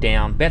slow it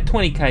down, about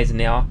 20 k's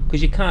an hour,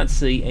 because you can't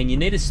see, and you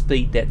need a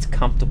speed that's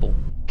comfortable.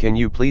 Can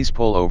you please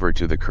pull over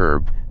to the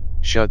curb,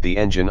 shut the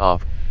engine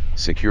off,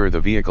 secure the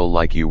vehicle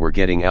like you were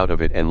getting out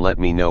of it, and let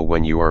me know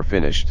when you are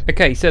finished.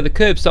 Okay, so the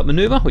curb stop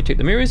maneuver, we check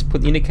the mirrors,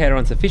 put the indicator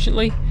on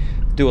sufficiently,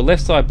 do a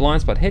left side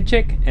blind spot head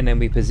check, and then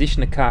we position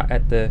the car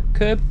at the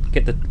curb,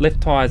 get the left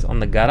tires on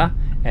the gutter,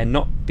 and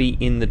not be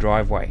in the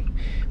driveway.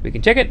 We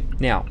can check it.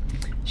 Now,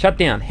 shut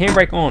down,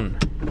 handbrake on,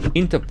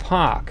 into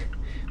park.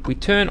 We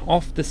turn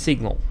off the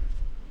signal.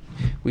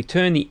 We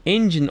turn the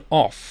engine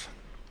off.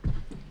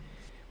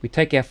 We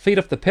take our feet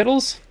off the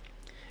pedals,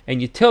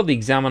 and you tell the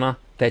examiner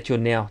that you're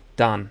now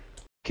done.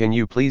 Can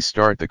you please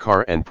start the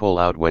car and pull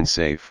out when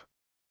safe?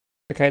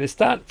 Okay, to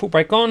start, foot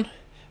brake on.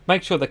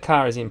 Make sure the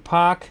car is in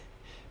park.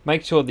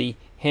 Make sure the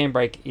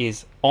handbrake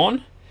is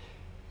on.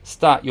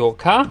 Start your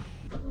car.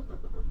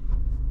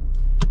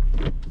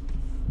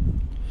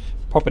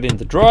 Pop it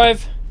into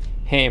drive.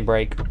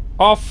 Handbrake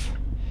off.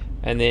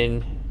 And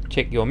then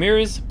check your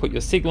mirrors. Put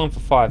your signal on for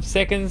 5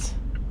 seconds.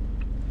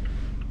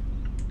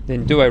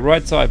 Then do a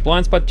right side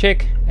blind spot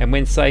check, and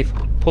when safe,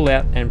 pull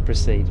out and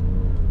proceed.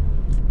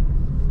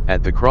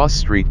 At the cross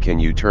street, can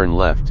you turn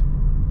left?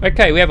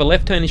 Okay, we have a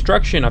left turn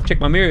instruction. I've checked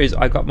my mirrors.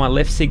 I got my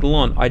left signal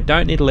on. I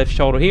don't need a left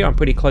shoulder here. I'm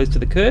pretty close to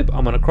the curb.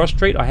 I'm on a cross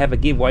street. I have a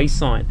give way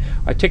sign.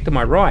 I check to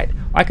my right.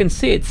 I can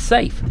see it's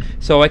safe,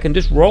 so I can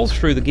just roll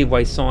through the give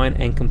way sign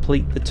and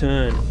complete the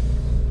turn.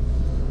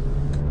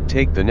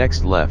 Take the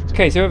next left.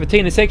 Okay, so we have a T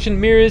intersection,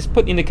 mirrors,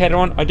 put the indicator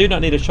on. I do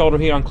not need a shoulder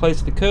here, I'm close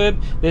to the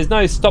curb. There's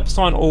no stop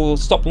sign or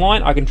stop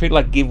line. I can treat it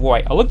like give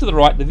way. I look to the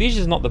right, the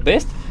vision is not the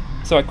best,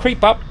 so I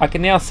creep up. I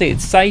can now see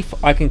it's safe.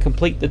 I can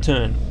complete the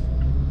turn.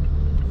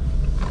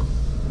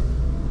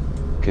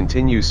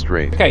 Continue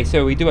straight. Okay,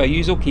 so we do our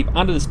usual, keep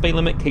under the speed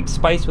limit, keep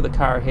space with the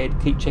car ahead,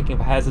 keep checking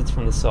for hazards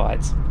from the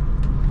sides.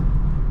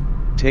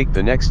 Take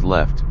the next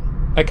left.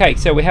 Okay,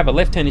 so we have a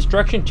left turn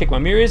instruction. Check my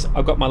mirrors.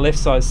 I've got my left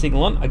side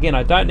signal on. Again,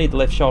 I don't need the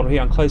left shoulder here.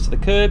 I'm close to the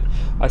curb.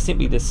 I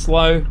simply just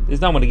slow. There's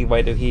no one to give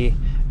way to here,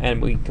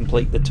 and we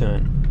complete the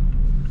turn.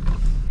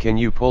 Can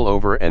you pull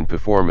over and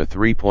perform a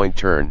 3-point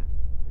turn?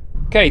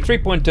 Okay,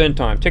 3-point turn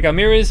time. Check our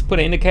mirrors, put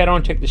an indicator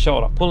on, check the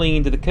shoulder. Pulling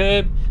into the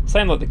curb,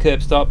 same like the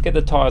curb stop. Get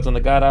the tires on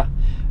the gutter,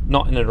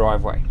 not in the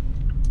driveway.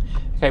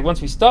 Okay, once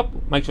we stop,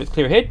 make sure it's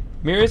clear ahead.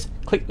 Mirrors,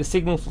 click the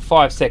signal for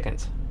 5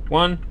 seconds.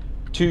 1,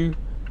 2,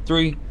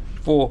 3,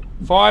 4,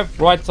 5.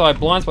 Right side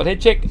blind spot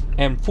head check,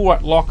 and full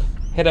right lock.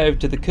 Head over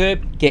to the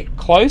curb. Get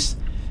close,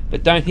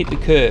 but don't hit the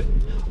curb.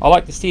 I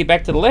like to steer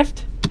back to the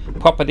left.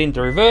 Pop it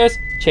into reverse.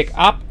 Check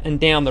up and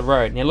down the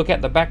road. Now look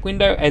out the back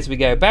window as we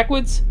go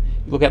backwards.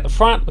 Look out the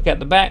front. Look out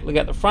the back. Look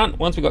out the front.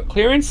 Once we've got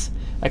clearance,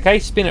 okay,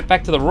 spin it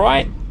back to the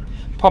right.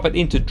 Pop it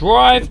into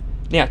drive.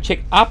 Now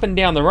check up and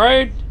down the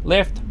road.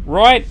 Left,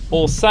 right,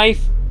 all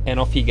safe, and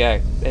off you go.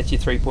 That's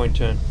your 3-point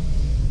turn.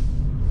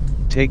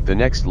 Take the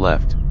next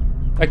left.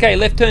 Okay,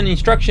 left turn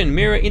instruction,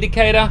 mirror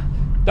indicator,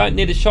 don't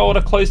need a shoulder,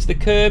 close to the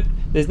curb.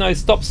 There's no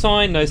stop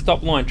sign, no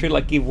stop line, treat it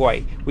like give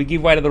way. We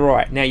give way to the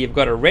right. Now you've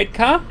got a red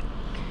car,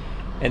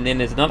 and then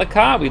there's another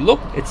car. We look,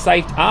 it's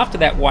safe after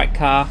that white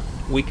car.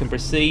 We can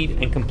proceed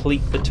and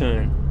complete the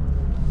turn.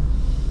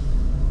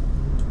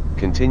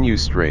 Continue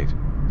straight.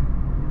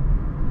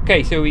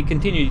 Okay, so we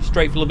continue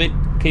straight for a little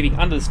bit, keeping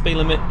under the speed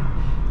limit,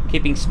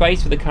 keeping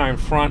space for the car in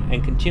front,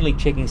 and continually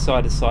checking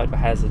side to side for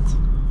hazards.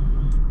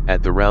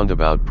 At the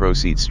roundabout,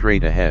 proceed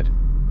straight ahead.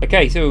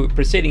 Okay, so we're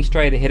proceeding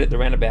straight ahead at the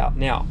roundabout.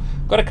 Now,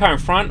 got a car in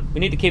front, we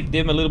need to keep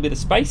them a little bit of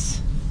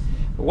space.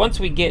 But once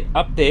we get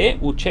up there,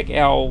 we'll check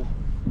our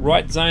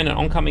right zone and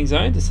oncoming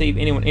zone to see if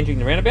anyone entering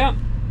the roundabout.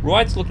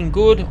 Right's looking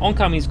good,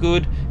 oncoming's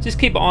good. Just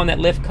keep an eye on that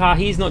left car,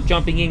 he's not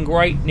jumping in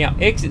great. Now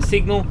exit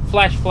signal,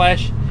 flash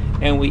flash,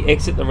 and we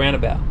exit the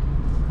roundabout.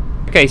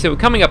 Okay, so we're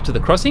coming up to the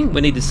crossing.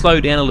 We need to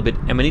slow down a little bit,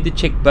 and we need to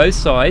check both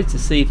sides to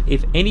see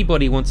if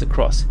anybody wants to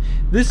cross.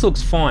 This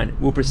looks fine.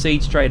 We'll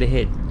proceed straight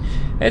ahead.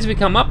 As we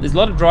come up, there's a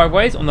lot of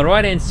driveways. On the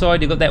right hand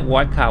side, you've got that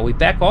white car. We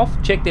back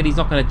off, check that he's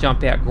not going to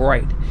jump out.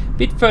 Great. A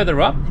bit further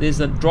up, there's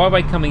a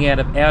driveway coming out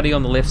of Audi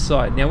on the left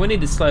side. Now we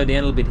need to slow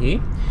down a little bit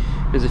here.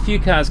 There's a few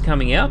cars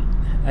coming out.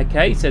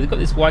 Okay, so they've got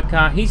this white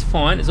car. He's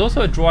fine. There's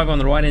also a driver on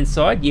the right hand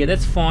side. Yeah,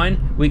 that's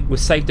fine. We're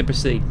safe to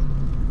proceed.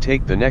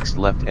 Take the next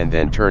left and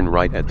then turn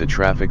right at the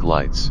traffic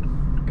lights.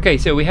 Okay,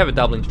 so we have a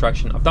double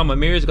instruction. I've done my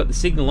mirrors, got the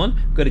signal on,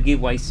 got a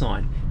give way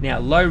sign. Now,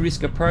 low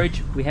risk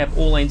approach, we have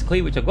all lanes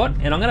clear, which I've got,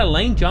 and I'm going to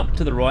lane jump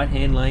to the right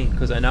hand lane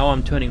because I know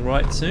I'm turning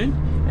right soon,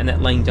 and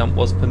that lane jump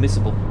was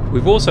permissible.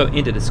 We've also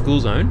entered a school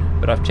zone,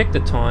 but I've checked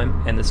the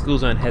time and the school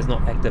zone has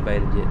not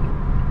activated yet.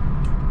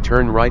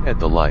 Turn right at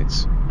the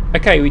lights.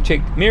 Okay, we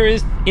checked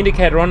mirrors,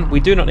 indicator on. We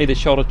do not need a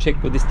shoulder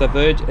check with this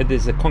diverge, and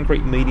there's a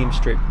concrete medium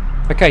strip.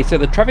 Okay, so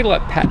the traffic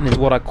light pattern is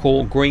what I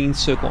call green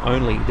circle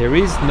only. There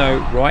is no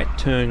right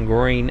turn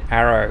green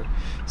arrow.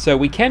 So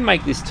we can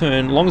make this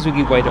turn as long as we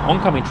give way to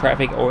oncoming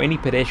traffic or any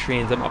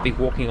pedestrians that might be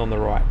walking on the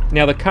right.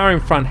 Now the car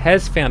in front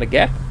has found a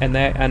gap and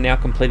they are now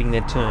completing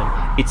their turn.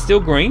 It's still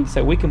green,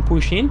 so we can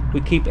push in, we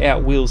keep our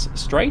wheels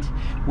straight.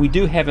 We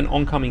do have an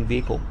oncoming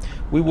vehicle.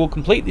 We will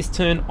complete this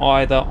turn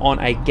either on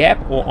a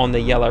gap or on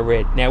the yellow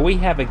red. Now we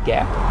have a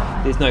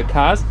gap. There's no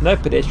cars, no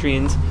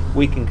pedestrians.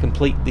 We can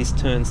complete this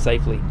turn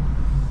safely.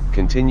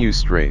 Continue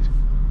straight.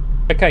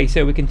 Okay,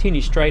 so we continue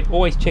straight,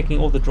 always checking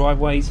all the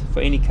driveways for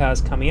any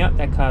cars coming out.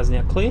 That car is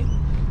now clear.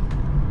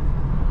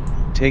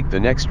 Take the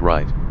next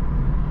right.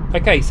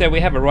 Okay, so we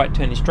have a right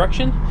turn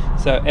instruction.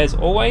 So as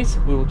always,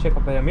 we will check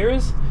up our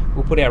mirrors.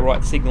 We'll put our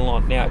right signal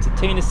on. Now it's a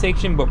T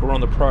intersection, but we're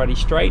on the priority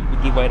straight. We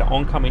give way to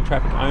oncoming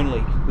traffic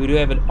only. We do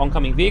have an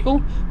oncoming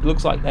vehicle. It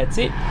looks like that's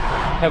it.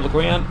 Have a look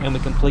around and we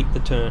complete the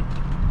turn.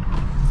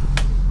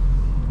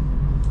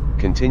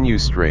 Continue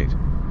straight.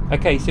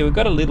 Okay, so we've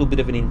got a little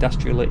bit of an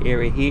industrial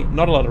area here,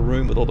 not a lot of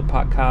room with all the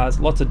parked cars,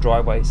 lots of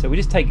driveways, so we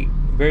just take it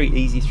very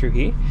easy through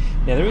here.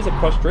 Now there is a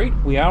cross street,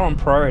 we are on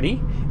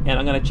priority, and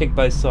I'm going to check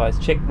both sides.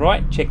 Check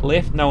right, check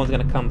left, no one's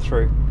going to come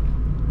through.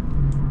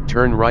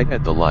 Turn right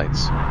at the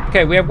lights.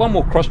 Okay, we have one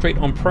more cross street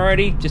on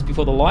priority just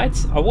before the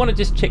lights. I want to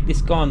just check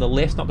this guy on the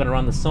left's not going to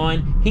run the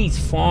sign. He's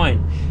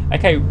fine.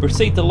 Okay,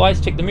 proceed to the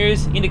lights, check the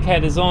mirrors,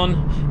 indicators on,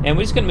 and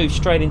we're just going to move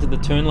straight into the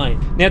turn lane.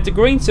 Now it's a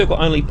green circle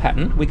only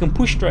pattern. We can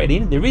push straight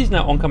in. There is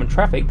no oncoming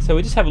traffic, so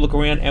we just have a look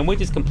around and we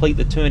just complete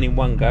the turn in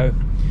one go.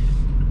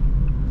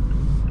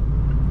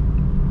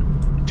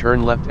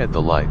 Turn left at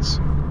the lights.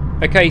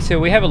 Okay, so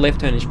we have a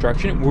left turn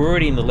instruction. We're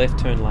already in the left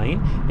turn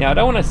lane. Now I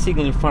don't want to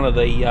signal in front of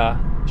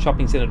the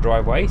shopping centre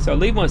driveway, so I'll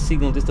leave my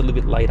signal just a little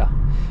bit later.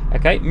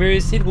 Okay,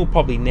 mirrors signal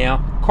probably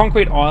now.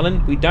 Concrete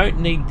island, we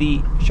don't need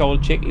the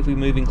shoulder check if we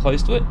move in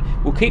close to it.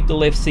 We'll keep the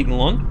left signal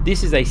on.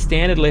 This is a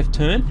standard left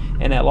turn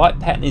and our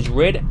light pattern is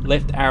red,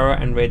 left arrow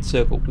and red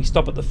circle. We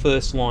stop at the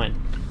first line.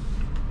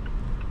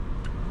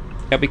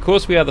 Now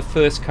because we are the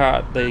first car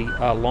at the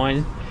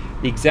line,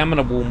 the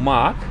examiner will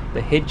mark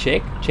the head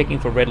check, checking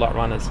for red light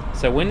runners.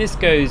 So when this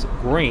goes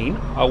green,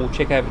 I will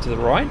check over to the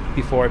right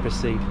before I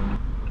proceed.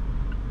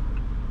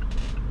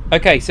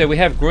 Okay, so we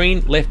have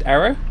green left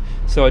arrow.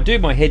 So I do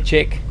my head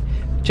check,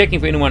 checking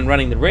for anyone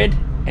running the red,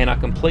 and I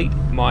complete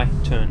my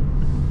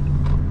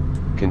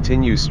turn.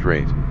 Continue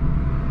straight.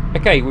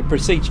 Okay, we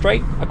proceed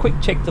straight. A quick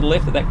check to the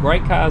left that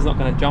grey car is not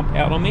going to jump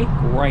out on me.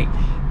 Great.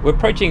 We're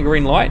approaching a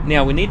green light.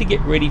 Now we need to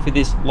get ready for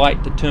this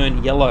light to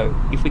turn yellow.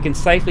 If we can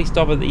safely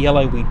stop at the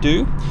yellow, we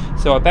do.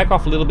 So I back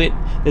off a little bit.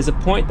 There's a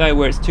point though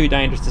where it's too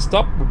dangerous to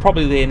stop. We're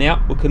probably there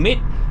now. We'll commit.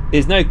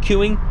 There's no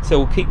queuing, so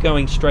we'll keep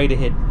going straight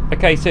ahead.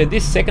 Okay, so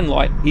this second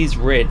light is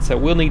red, so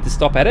we'll need to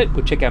stop at it.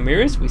 We'll check our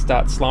mirrors, we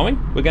start slowing.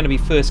 We're going to be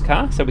first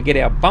car, so we get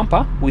our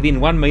bumper within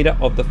 1 meter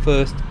of the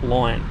first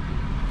line.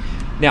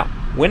 Now,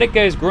 when it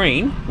goes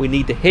green, we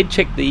need to head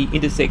check the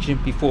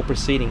intersection before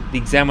proceeding. The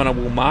examiner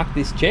will mark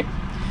this check,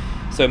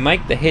 so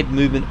make the head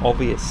movement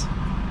obvious.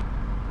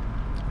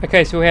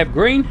 Okay, so we have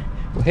green,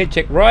 we'll head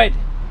check right,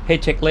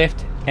 head check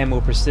left, and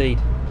we'll proceed.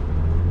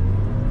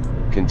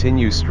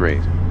 Continue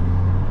straight.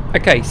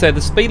 Okay, so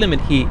the speed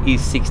limit here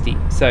is 60.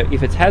 So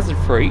if it's hazard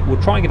free,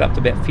 we'll try and get up to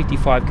about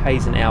 55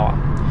 k's an hour.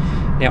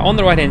 Now on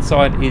the right hand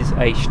side is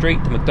a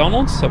street to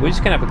McDonald's, so we're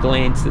just going to have a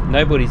glance that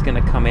nobody's going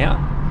to come out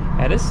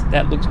at us.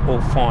 That looks all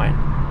fine.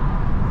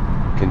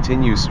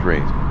 Continue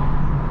straight.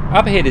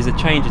 Up ahead is a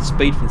change in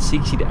speed from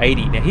 60 to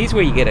 80. Now here's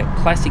where you get a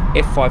classic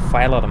F5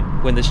 fail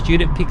item, when the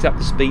student picks up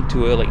the speed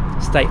too early.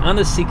 Stay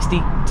under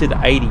 60 to the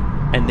 80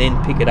 and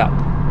then pick it up.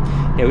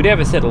 Now we do have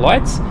a set of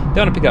lights. Don't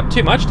want to pick up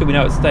too much till we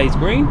know it stays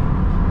green.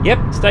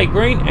 Yep, stay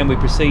green and we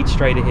proceed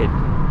straight ahead.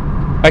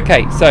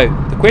 Okay, so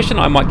the question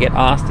I might get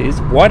asked is,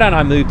 why don't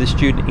I move the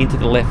student into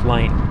the left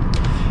lane?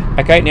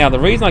 Okay, now the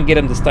reason I get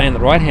them to stay in the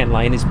right hand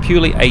lane is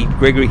purely a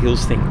Gregory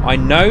Hills thing. I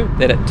know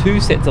that at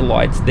 2 sets of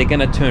lights, they're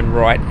going to turn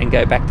right and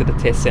go back to the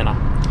test centre.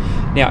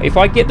 Now, if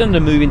I get them to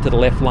move into the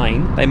left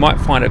lane, they might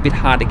find it a bit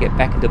hard to get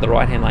back into the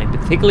right hand lane,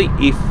 particularly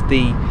if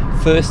the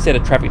first set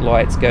of traffic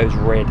lights goes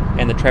red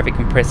and the traffic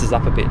compresses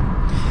up a bit.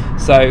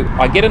 So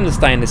I get them to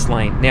stay in this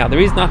lane. Now, there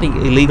is nothing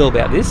illegal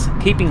about this.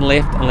 Keeping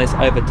left unless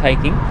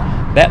overtaking,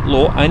 that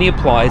law only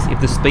applies if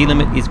the speed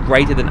limit is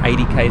greater than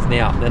 80 k's an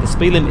hour. Now the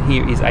speed limit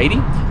here is 80,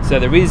 so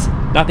there is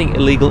nothing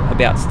illegal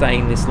about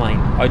staying in this lane.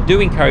 I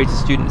do encourage the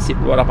student to sit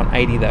right up on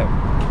 80 though.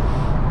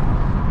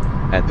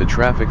 At the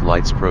traffic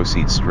lights,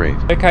 proceed straight.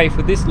 Okay,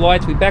 for this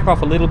light we back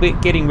off a little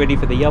bit, getting ready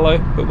for the yellow,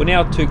 but we're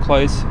now too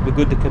close. We're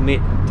good to commit,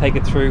 take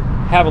it through,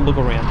 have a look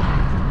around.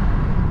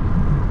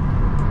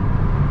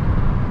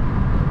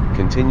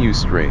 Continue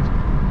straight.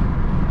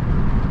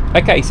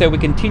 Okay, so we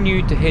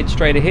continue to head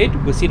straight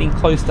ahead. We're sitting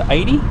close to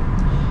 80.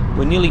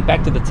 We're nearly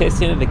back to the test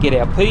center to get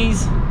our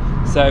Ps.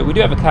 So we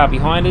do have a car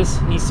behind us.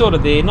 He's sort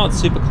of there, not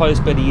super close,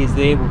 but he is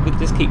there. We'll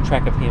just keep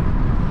track of him.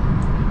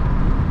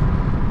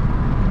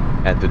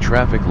 At the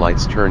traffic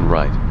lights, turn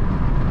right.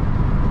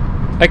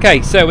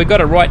 Okay, so we've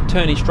got a right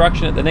turn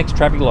instruction at the next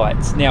traffic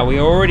lights. Now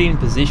we're already in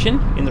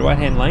position in the right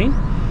hand lane,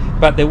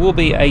 but there will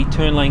be a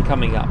turn lane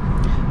coming up.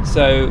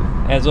 So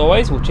as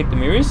always, we'll check the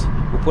mirrors,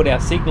 we'll put our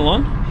signal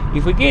on.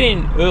 If we get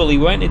in early,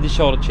 we won't need the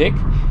shoulder check.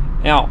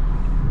 Now,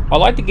 I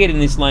like to get in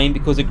this lane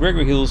because at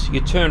Gregory Hills, you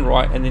turn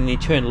right and then you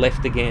turn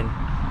left again.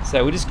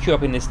 So we just queue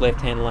up in this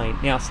left hand lane.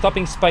 Now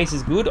stopping space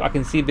is good, I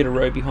can see a bit of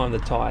road behind the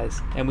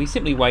tyres, and we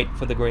simply wait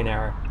for the green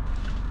arrow.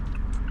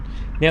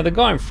 Now the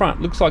guy in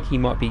front looks like he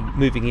might be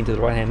moving into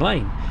the right hand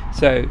lane,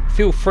 so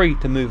feel free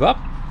to move up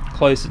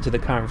closer to the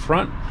car in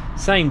front.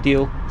 Same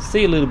deal,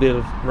 see a little bit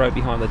of road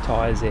behind the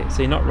tyres there,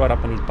 so you're not right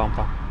up on his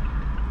bumper.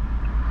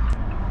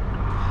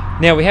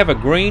 Now we have a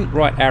green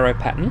right arrow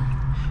pattern.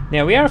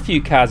 Now we are a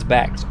few cars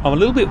back. I'm a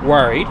little bit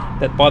worried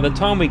that by the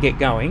time we get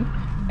going,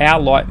 our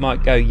light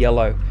might go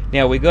yellow.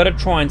 Now we've got to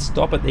try and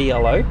stop at the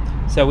yellow,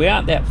 so we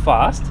aren't that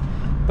fast,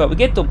 but we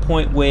get to a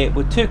point where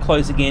we're too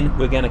close again,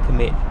 we're going to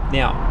commit.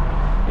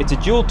 Now, it's a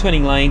dual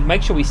turning lane,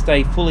 make sure we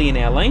stay fully in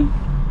our lane,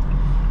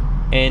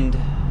 and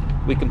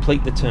we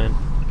complete the turn.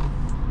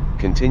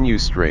 Continue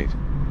straight.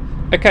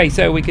 Okay,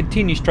 so we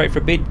continue straight for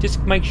a bit,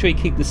 just make sure you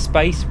keep the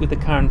space with the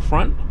car in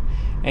front,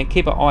 and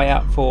keep an eye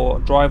out for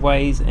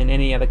driveways and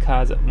any other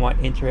cars that might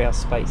enter our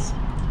space.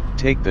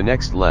 Take the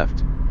next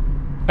left.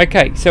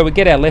 Okay, so we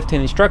get our left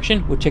hand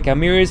instruction, we'll check our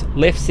mirrors,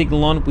 left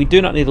signal on. We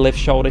do not need a left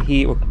shoulder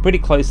here, we're pretty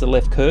close to the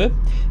left curb.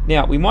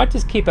 Now we might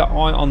just keep our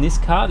eye on this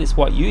car, this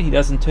white ute, he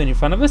doesn't turn in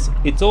front of us.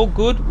 It's all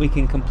good, we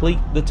can complete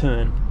the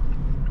turn.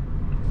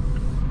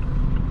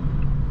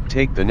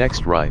 Take the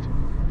next right.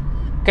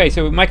 Okay,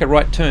 so we make a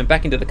right turn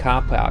back into the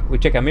car park. We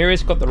check our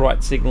mirrors, got the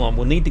right signal on.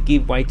 We'll need to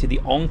give way to the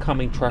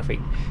oncoming traffic.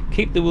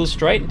 Keep the wheels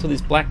straight until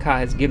this black car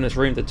has given us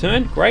room to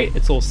turn. Great,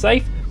 it's all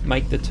safe,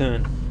 make the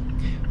turn.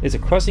 There's a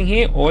crossing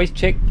here, always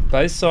check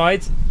both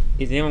sides.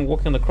 Is anyone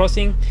walking on the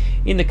crossing?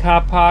 In the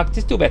car park,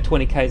 just do about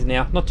 20 k's an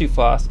hour, not too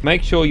fast.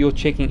 Make sure you're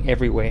checking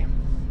everywhere.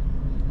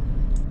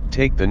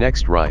 Take the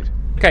next right.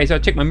 Okay, so I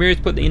check my mirrors,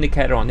 put the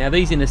indicator on. Now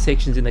these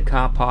intersections in the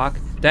car park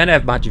don't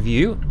have much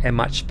view and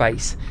much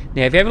space.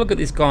 Now if you have a look at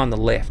this guy on the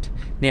left,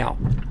 now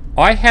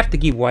I have to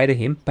give way to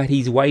him, but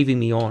he's waving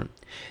me on.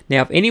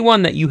 Now if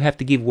anyone that you have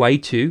to give way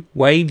to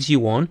waves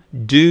you on,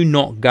 do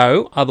not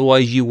go,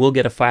 otherwise you will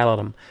get a fail at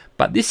them.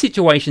 But this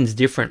situation's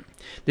different.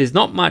 There's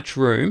not much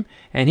room,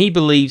 and he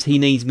believes he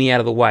needs me out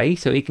of the way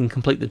so he can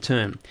complete the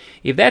turn.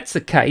 If that's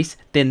the case,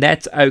 then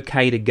that's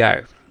okay to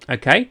go.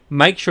 Okay,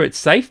 make sure it's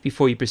safe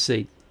before you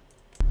proceed.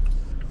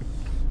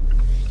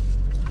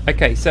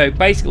 Okay, so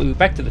basically we're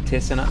back to the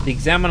test center. The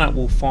examiner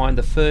will find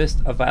the first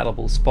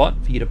available spot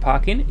for you to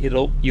park in.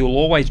 You'll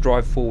always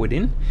drive forward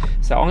in.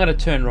 So I'm going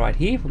to turn right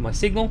here with my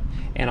signal,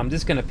 and I'm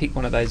just going to pick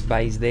one of those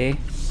bays there.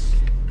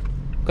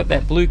 Got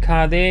that blue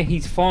car there,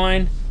 he's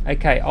fine.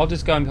 Okay, I'll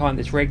just go in behind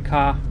this red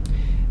car.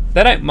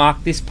 They don't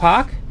mark this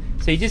park,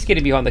 so you just get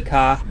in behind the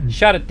car,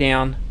 shut it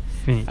down,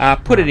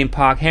 put it in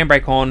park,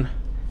 handbrake on,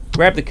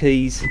 grab the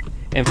keys,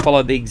 and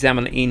follow the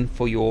examiner in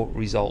for your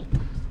result.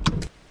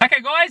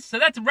 Okay guys, so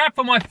that's a wrap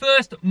for my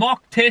first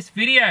mock test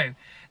video.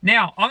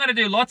 Now, I'm going to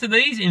do lots of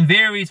these in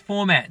various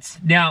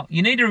formats. Now,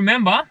 you need to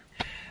remember,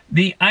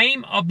 the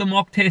aim of the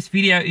mock test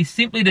video is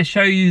simply to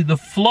show you the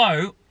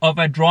flow of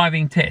a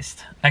driving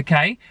test,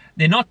 okay?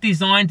 They're not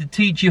designed to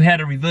teach you how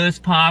to reverse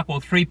park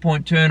or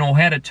three-point turn or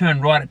how to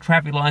turn right at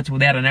traffic lights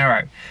without an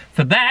arrow.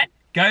 For that,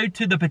 go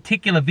to the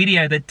particular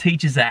video that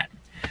teaches that.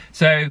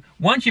 So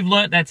once you've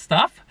learnt that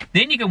stuff,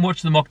 then you can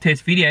watch the mock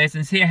test videos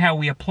and see how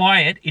we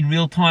apply it in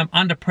real time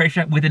under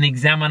pressure with an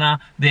examiner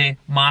there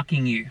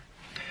marking you.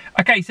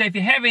 Okay, so if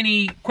you have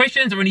any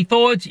questions or any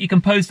thoughts, you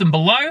can post them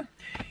below.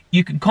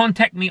 You can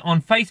contact me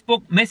on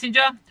Facebook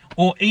Messenger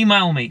or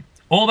email me.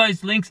 All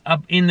those links are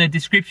in the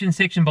description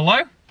section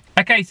below.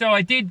 Okay, so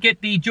I did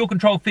get the dual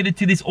control fitted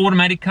to this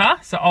automatic car,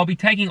 so I'll be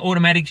taking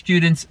automatic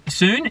students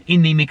soon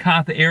in the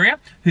MacArthur area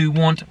who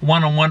want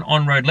one-on-one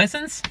on-road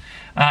lessons.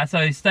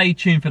 So stay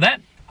tuned for that.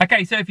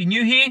 Okay, so if you're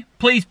new here,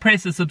 please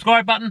press the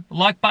subscribe button,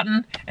 like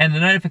button, and the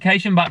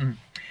notification button.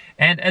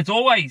 And as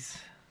always,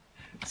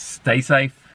 stay safe.